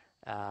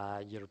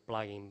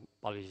plugin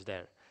published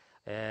there.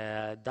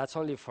 That's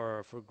only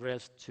for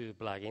Grails 2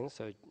 plugins,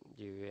 so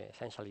you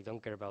essentially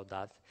don't care about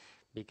that.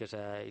 because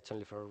it's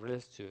only for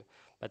Grails 2.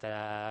 But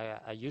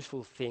a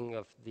useful thing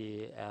of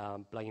the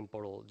plugin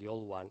portal, the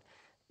old one,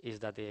 is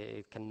that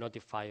it can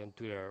notify on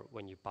Twitter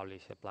when you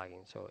publish a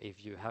plugin. So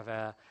if you have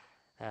a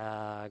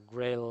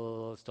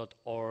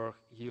grails.org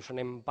username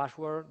and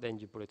password, then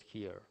you put it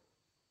here.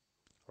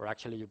 Or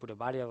actually you put a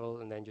variable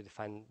and then you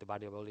define the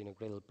variable in a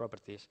Grails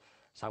properties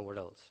somewhere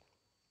else.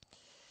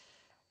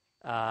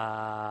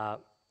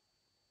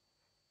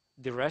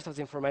 The rest of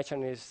the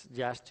information is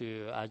just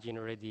to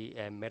generate the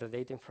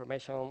metadata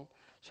information.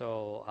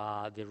 So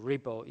the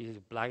repo is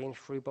the plugins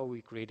repo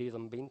we created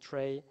on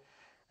Bintray,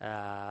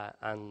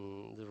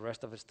 and the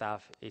rest of the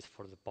stuff is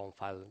for the POM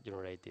file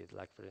generated,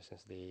 like for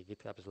instance the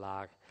GitHub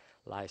Slack,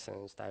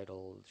 license,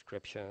 title,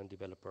 description,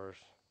 developers,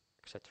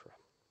 etc.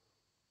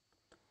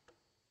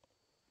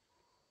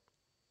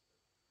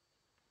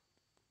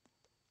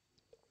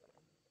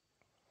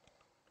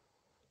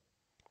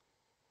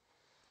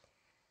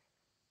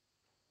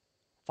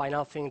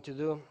 Final thing to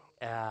do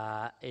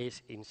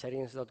is in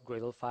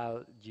settings.gradle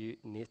file, you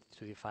need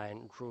to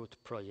define root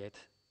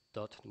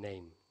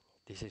project.name.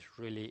 This is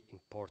really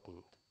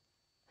important.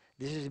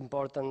 This is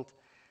important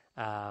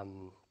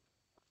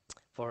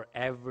for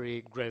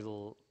every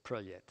Gradle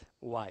project.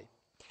 Why?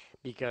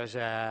 Because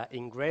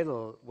in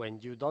Gradle,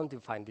 when you don't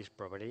define this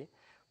property,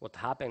 what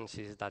happens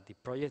is that the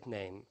project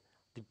name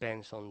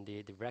depends on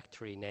the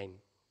directory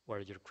name where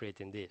you're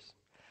creating this.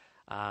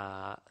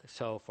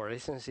 So, for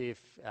instance,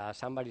 if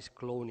somebody's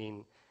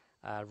cloning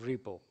a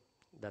repo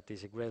that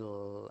is a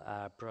Gradle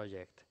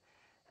project,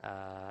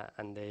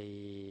 and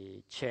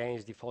they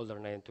change the folder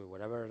name to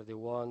whatever they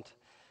want,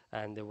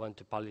 and they want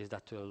to publish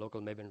that to a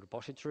local Maven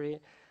repository,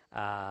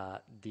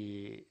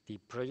 the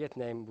project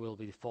name will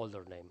be the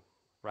folder name,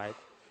 right?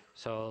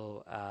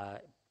 So,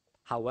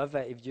 however,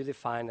 if you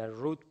define a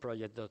root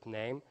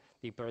project.name,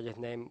 the project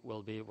name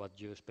will be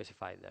what you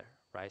specified there,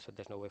 right? So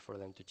there's no way for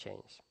them to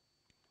change.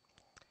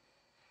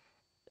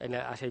 And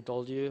as I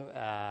told you,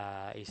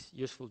 it's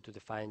useful to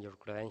define your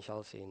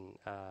credentials in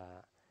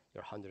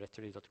your home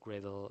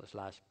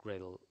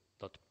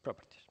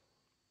directory.gradle/gradle.properties.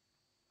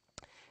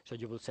 So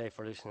you will say,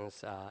 for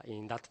instance,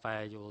 in that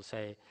file, you will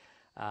say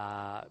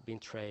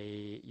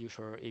Bintray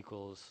user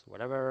equals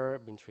whatever,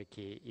 Bintray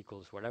key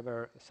equals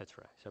whatever,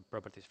 etc. It's a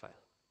properties file.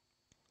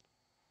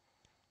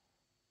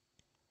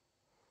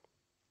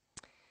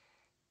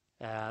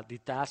 The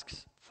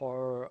tasks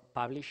for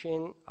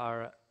publishing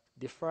are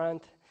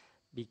different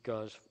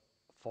because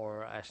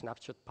for a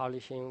snapshot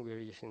publishing, we're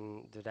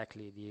using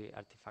directly the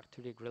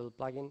Artifactory Gradle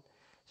plugin.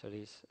 So it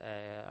is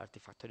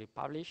Artifactory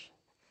publish.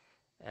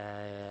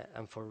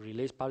 And for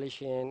release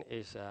publishing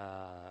is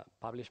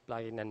publish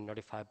plugin and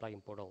notify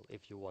plugin portal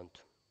if you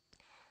want.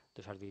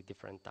 Those are the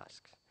different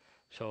tasks.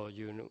 So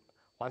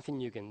one thing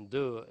you can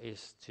do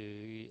is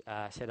to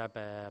set up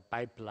a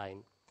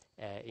pipeline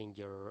in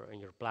your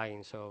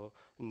plugin. So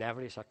in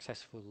every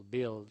successful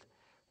build,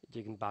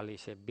 you can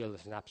publish a build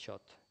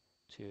snapshot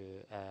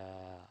to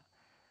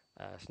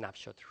a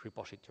snapshot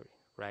repository,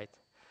 right?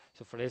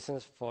 So for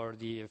instance, for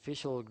the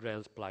official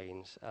Grails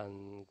plugins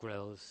and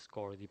Grails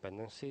core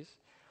dependencies,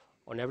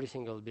 on every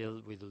single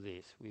build we do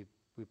this. We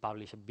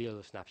publish a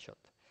build snapshot.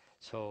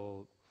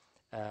 So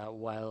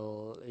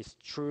while it's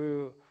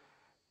true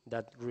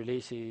that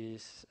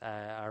releases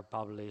are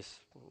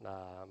published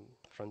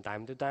from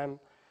time to time,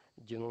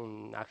 you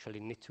don't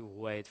actually need to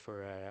wait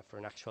for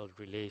an actual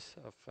release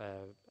of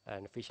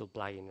an official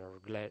plugin or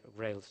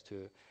Grails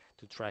to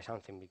try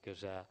something,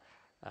 because the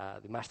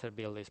master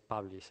build is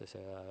published as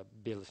a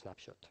build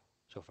snapshot.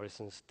 So for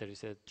instance, there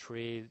is a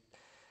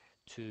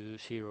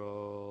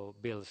 3.2.0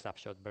 build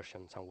snapshot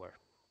version somewhere.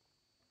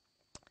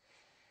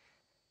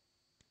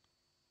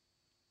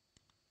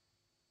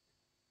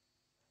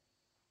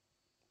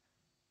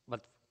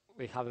 But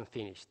we haven't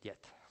finished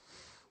yet,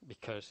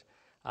 because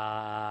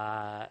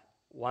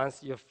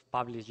once you've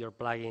published your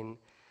plugin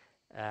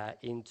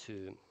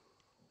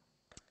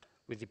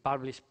with the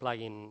publish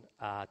plugin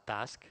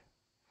task,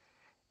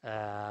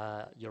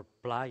 your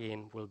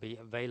plugin will be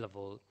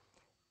available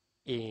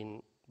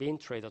in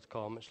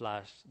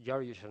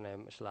bintray.com/your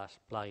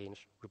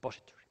username/plugins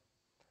repository.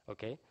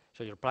 Okay,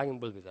 so your plugin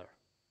will be there,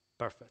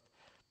 perfect.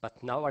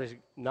 But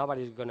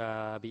nobody's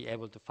gonna be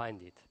able to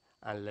find it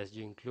unless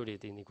you include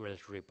it in the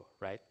Grails repo,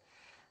 right?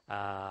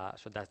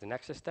 So that's the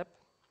next step.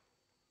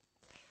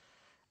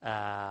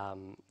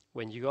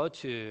 When you go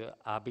to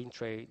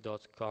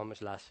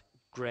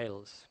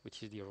bintray.com/Grails,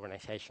 which is the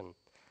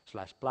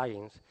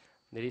organization/plugins,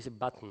 there is a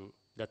button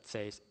that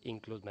says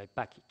include my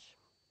package.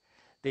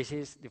 This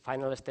is the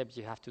final step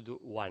you have to do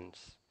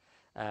once.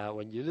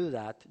 When you do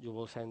that, you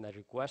will send a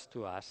request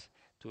to us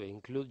to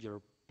include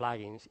your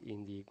plugins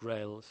in the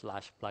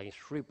Grails/plugins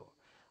repo.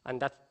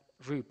 And that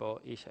repo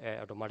is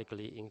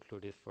automatically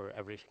included for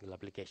every single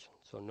application.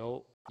 So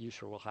no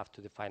user will have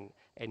to define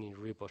any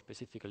repo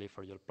specifically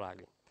for your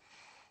plugin.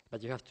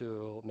 But you have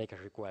to make a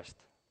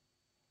request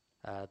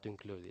to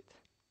include it.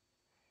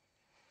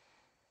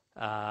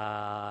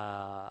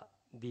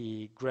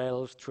 The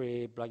Grails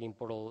tree plugin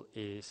portal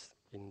is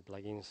in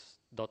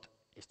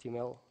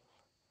plugins.html.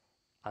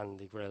 and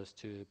the Grails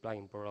to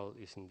plugin portal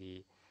is in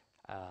the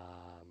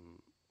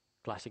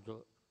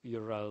classical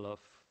URL of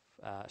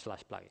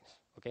 /plugins.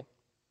 Okay.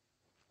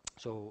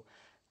 So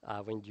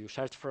when you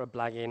search for a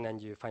plugin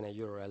and you find a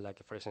URL,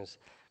 like for instance,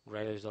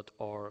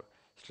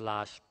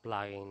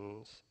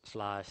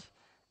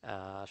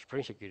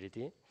 grails.org/plugins/spring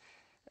security,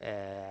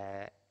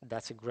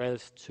 that's a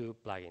Grails 2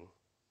 plugin.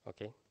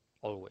 Okay,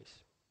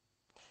 always.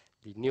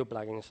 The new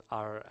plugins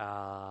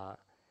are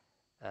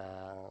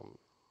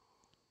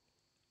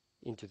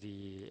into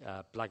the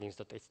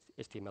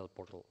plugins.html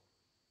portal.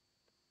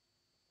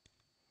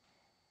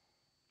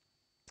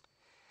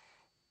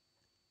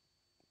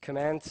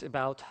 Comments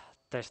about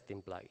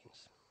testing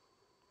plugins.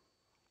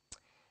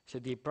 So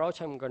the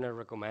approach I'm going to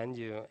recommend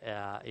you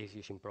is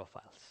using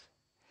profiles.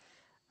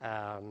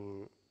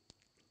 The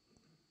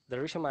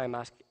reason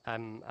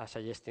I'm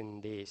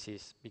suggesting this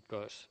is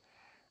because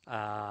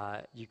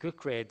you could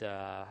create,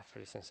 for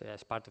instance,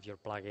 as part of your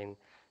plugin,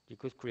 you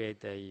could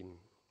create a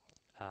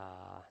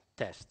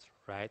test,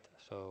 right?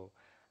 So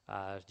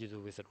as you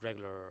do with a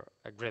regular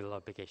Gradle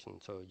application.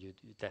 So you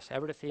test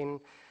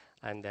everything,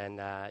 and then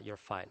you're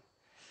fine.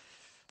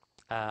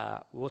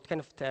 What kind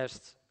of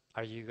tests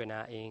are you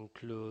gonna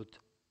include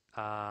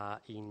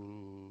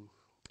in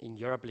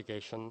your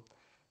application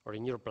or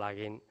in your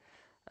plugin?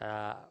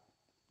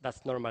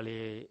 That's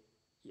normally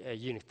a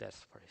unit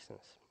test, for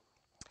instance.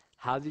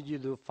 How do you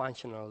do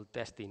functional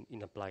testing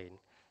in a plugin?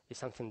 It's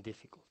something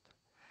difficult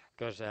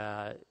because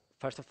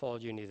first of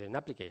all, you need an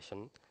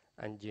application,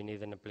 and you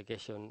need an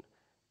application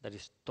that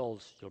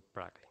installs your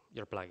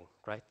plugin,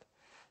 right?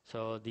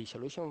 So the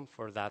solution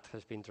for that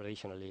has been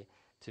traditionally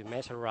to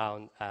mess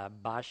around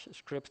bash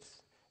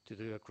scripts to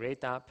do a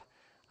create app,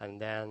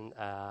 and then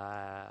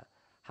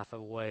have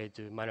a way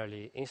to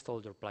manually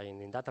install your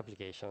plugin in that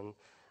application,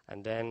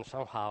 and then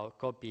somehow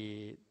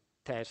copy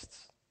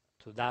tests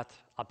to that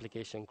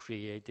application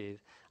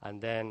created, and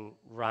then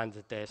run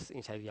the tests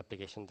inside the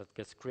application that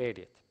gets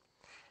created.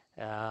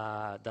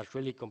 That's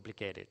really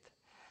complicated.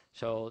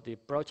 So the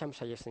approach I'm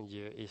suggesting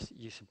you is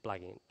use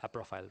a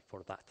profile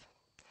for that.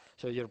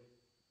 So your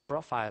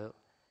profile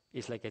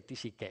is like a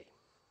TCK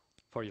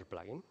for your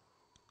plugin.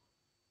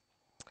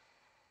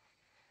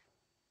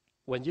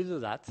 When you do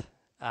that,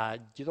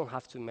 you don't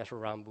have to mess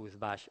around with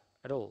bash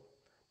at all,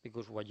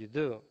 because what you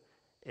do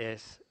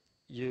is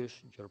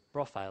use your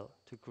profile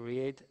to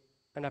create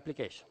an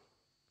application,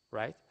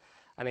 right?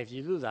 And if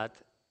you do that,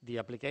 the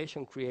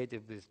application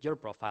created with your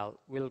profile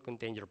will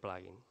contain your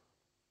plugin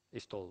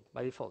installed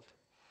by default.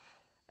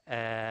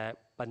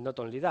 But not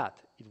only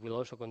that, it will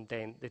also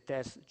contain the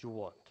tests you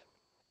want.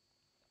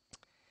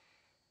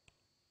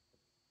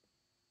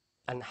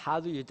 And how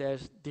do you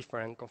test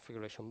different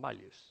configuration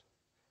values?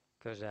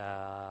 Because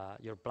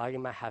your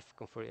plugin might have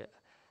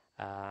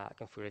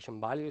configuration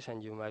values,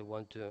 and you might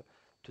want to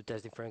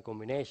test different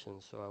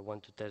combinations. So I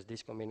want to test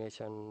this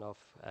combination of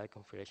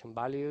configuration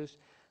values,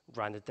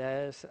 run the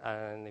test,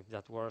 and if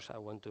that works, I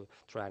want to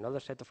try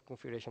another set of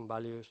configuration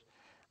values.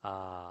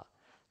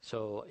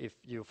 So if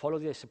you follow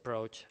this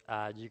approach,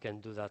 you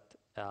can do that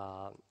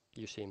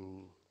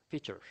using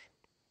features.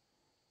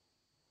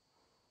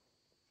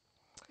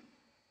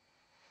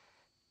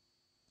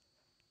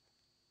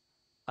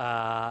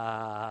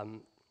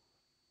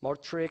 More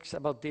tricks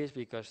about this,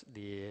 because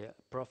the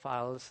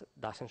profiles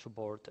doesn't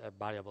support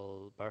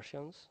variable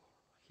versions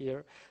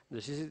here.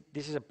 This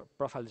is a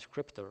profile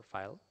descriptor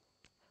file,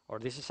 or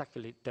this is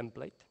actually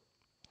template.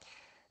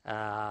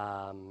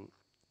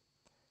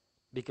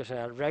 Because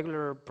a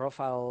regular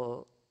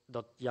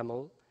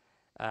profile.yaml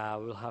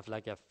will have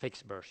like a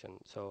fixed version.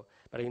 So,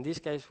 but in this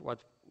case,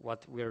 what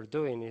we're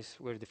doing is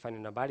we're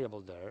defining a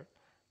variable there,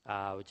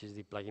 which is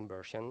the plugin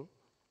version.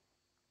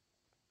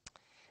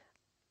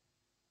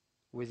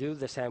 We do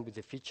the same with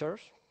the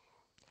features.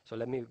 So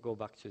let me go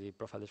back to the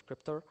profile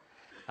descriptor.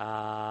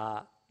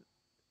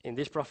 In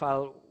this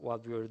profile,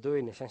 what we're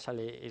doing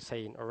essentially is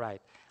saying, all right,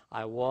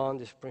 I want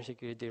the Spring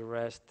Security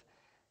REST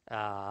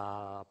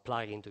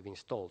plugin to be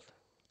installed,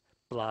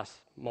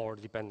 plus more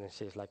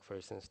dependencies, like for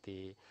instance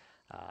the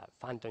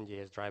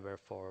Phantom.js driver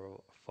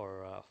for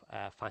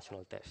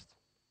functional test.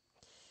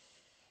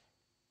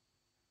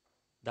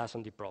 That's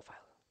on the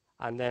profile.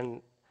 And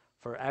then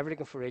for every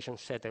configuration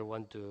set I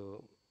want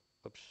to,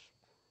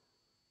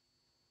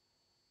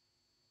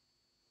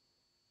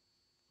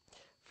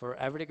 for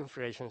every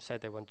configuration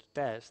set I want to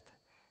test,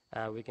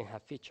 we can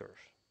have features.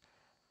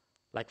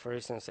 Like for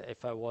instance,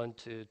 if I want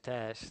to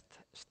test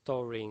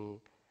storing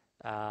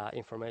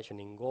information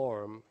in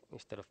GORM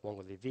instead of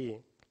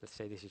MongoDB, let's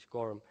say this is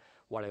GORM,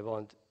 what I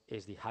want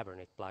is the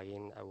Hibernate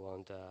plugin. I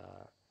want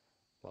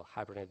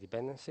Hibernate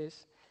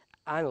dependencies,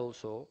 and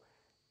also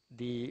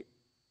the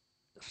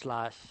 /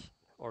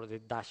 or the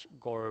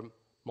 -GORM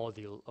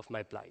module of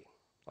my plugin,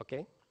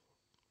 okay?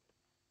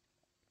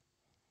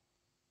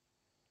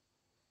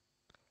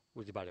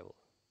 With the variable.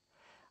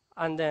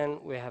 And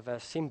then we have a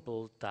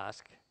simple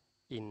task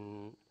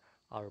in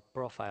our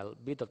profile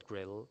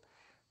b.gradle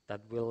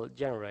that will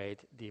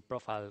generate the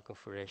profile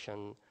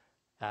configuration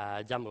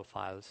YAML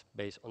files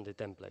based on the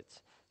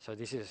templates. So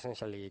this is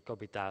essentially a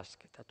copy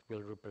task that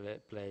will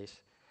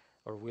replace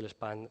or will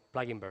span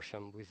plugin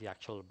version with the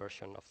actual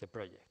version of the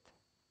project.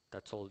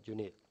 That's all you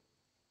need.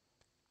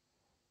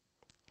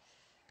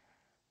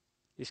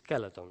 The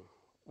skeleton.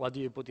 What do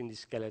you put in the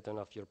skeleton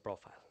of your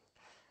profile?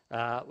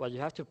 What you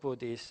have to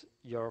put is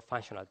your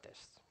functional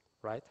tests,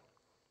 right?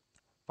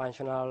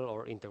 Functional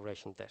or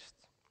integration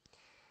tests.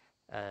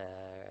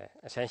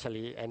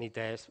 Essentially, any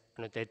test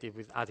annotated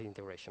with add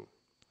integration.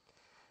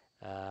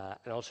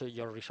 And also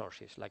your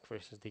resources, like for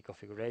instance, the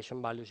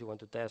configuration values you want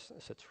to test,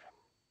 etc.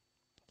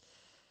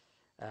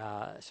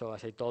 So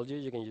as I told you,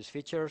 you can use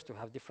features to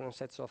have different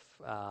sets of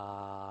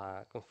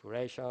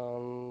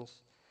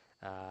configurations,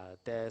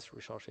 tests,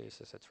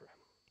 resources, etc.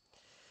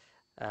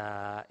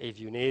 If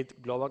you need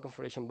global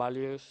configuration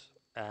values,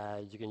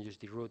 you can use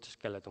the root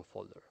skeleton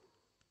folder.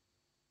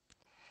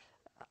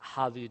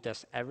 How do you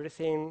test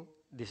everything?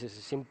 This is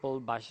a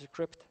simple bash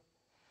script.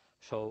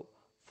 So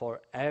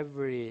for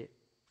every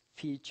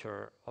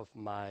feature of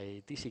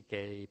my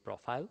TCK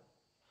profile,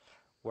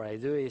 what I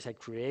do is I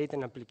create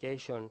an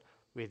application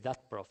with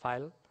that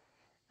profile.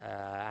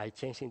 I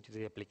change into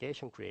the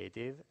application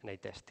created, and I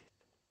test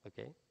it.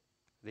 Okay,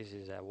 this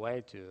is a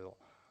way to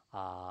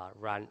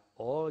run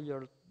all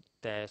your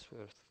tests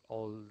with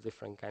all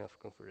different kind of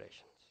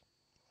configurations.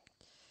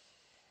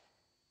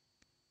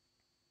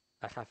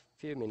 I have a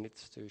few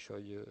minutes to show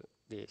you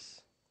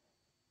this.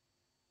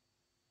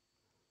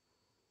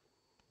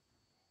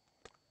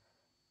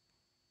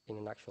 In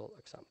an actual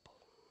example.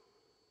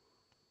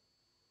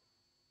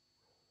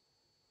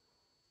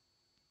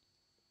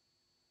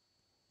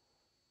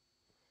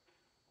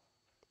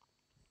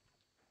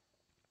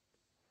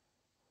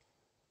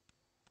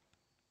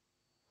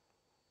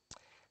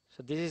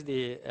 So this is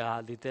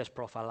the test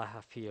profile I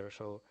have here.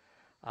 So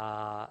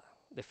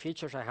the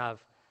features I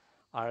have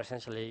are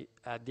essentially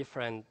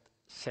different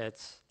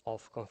sets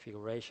of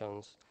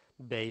configurations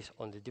based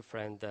on the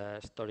different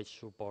storage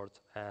support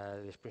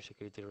the Spring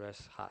Security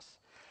REST has.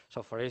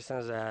 So for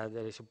instance,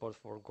 there is support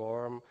for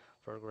GORM,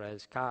 for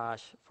Grails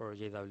cache, for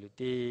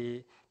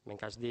JWT,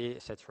 Memcached,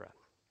 etc.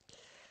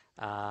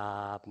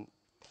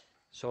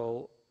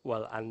 So,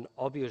 well, and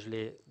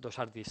obviously those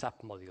are the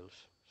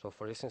sub-modules. So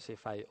for instance,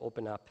 if I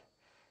open up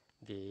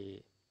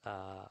the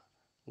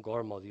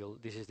GORM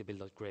module, this is the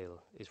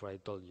build.grail, is what I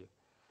told you.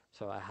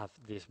 So I have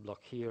this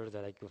block here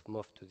that I could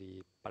move to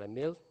the parent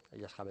build. I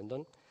just haven't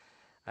done.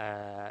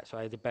 So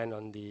I depend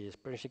on the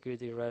Spring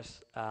Security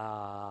REST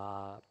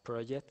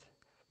project,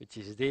 which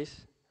is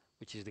this,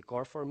 which is the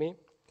core for me.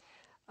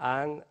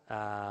 And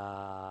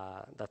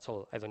that's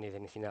all. I don't need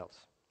anything else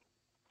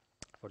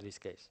for this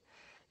case.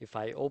 If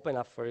I open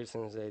up, for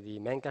instance, the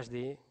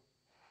Memcached,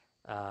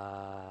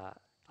 I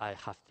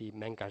have the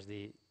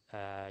Memcached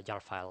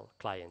jar file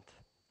client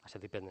as a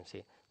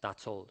dependency.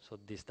 That's all. So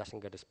this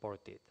doesn't get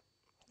exported.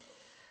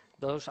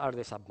 Those are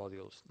the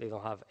submodules. They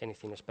don't have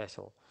anything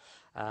special.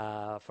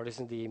 For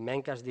instance, the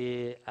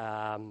Memcached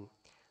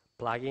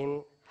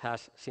plugin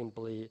has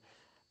simply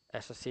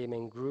SSCM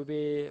in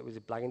Groovy with the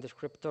plugin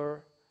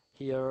descriptor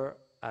here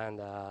and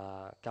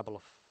a couple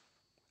of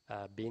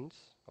bins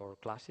or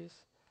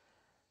classes.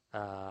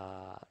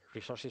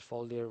 Resources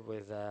folder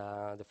with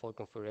the full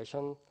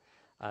configuration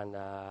and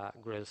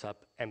Grails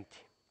app empty.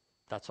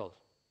 That's all.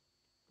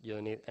 You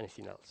don't need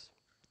anything else.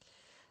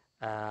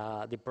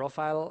 The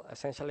profile,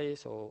 essentially,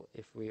 so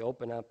if we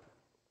open up,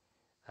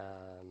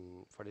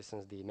 for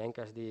instance, the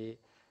Memcached,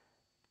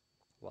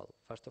 well,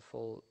 first of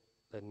all,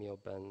 let me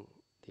open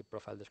the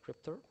profile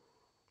descriptor.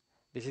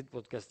 This is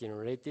what gets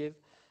generated.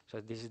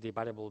 So this is the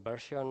variable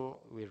version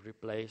we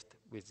replaced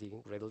with the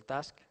Gradle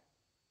task.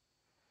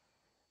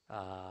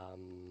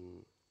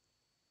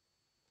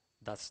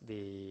 That's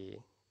the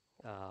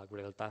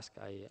Gradle task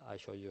I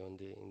show you on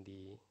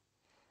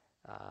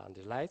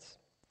the slides.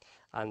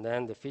 And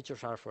then the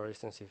features are, for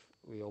instance, if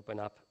we open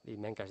up the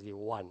Memcached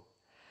 1.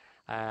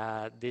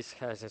 This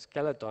has a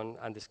skeleton,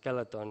 and the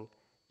skeleton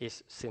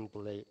is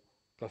simply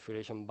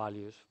configuration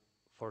values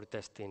for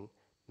testing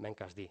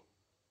Memcached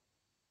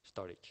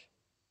storage,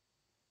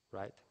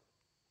 right?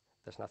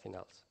 There's nothing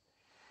else.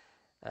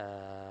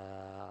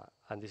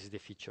 And this is the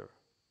feature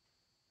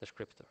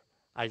descriptor.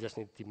 I just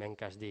need the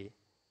Memcached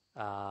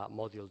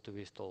module to be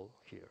installed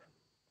here.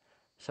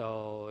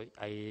 So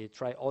I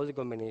try all the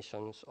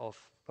combinations of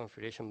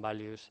configuration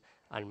values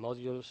and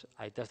modules.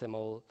 I test them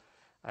all,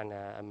 and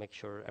I make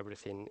sure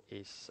everything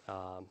is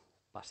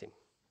passing.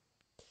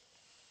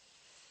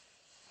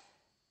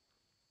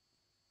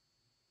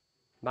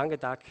 Bank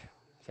attack.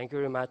 Thank you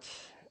very much.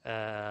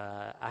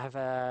 I have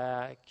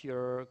a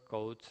QR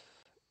code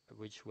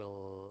which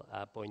will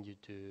point you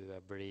to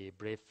a very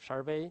brief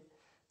survey.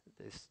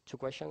 There's 2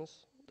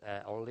 questions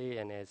only,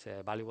 and it's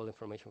valuable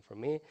information for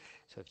me.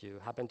 So if you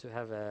happen to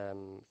have a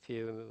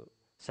few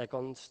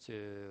seconds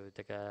to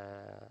take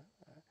a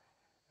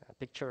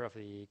picture of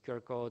the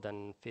QR code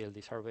and fill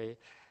the survey,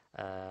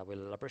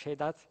 we'll appreciate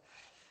that.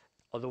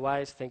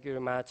 Otherwise, thank you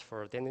very much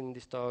for attending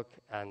this talk,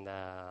 and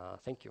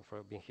thank you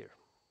for being here.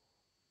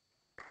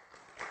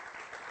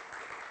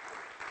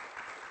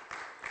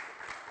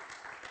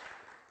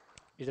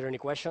 Is there any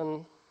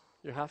question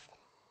you have?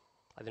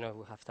 I don't know if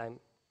we have time.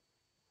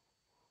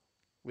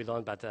 We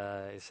don't, but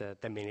it's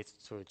 10 minutes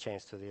to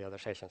change to the other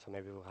session, so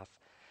maybe we'll have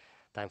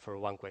time for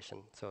one question.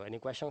 So any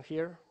question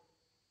here?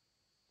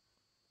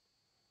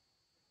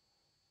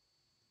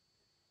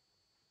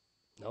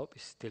 Nope,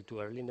 it's still too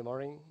early in the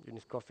morning. You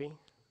need coffee?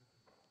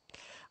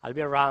 I'll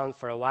be around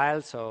for a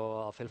while,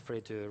 so feel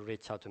free to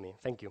reach out to me.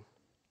 Thank you.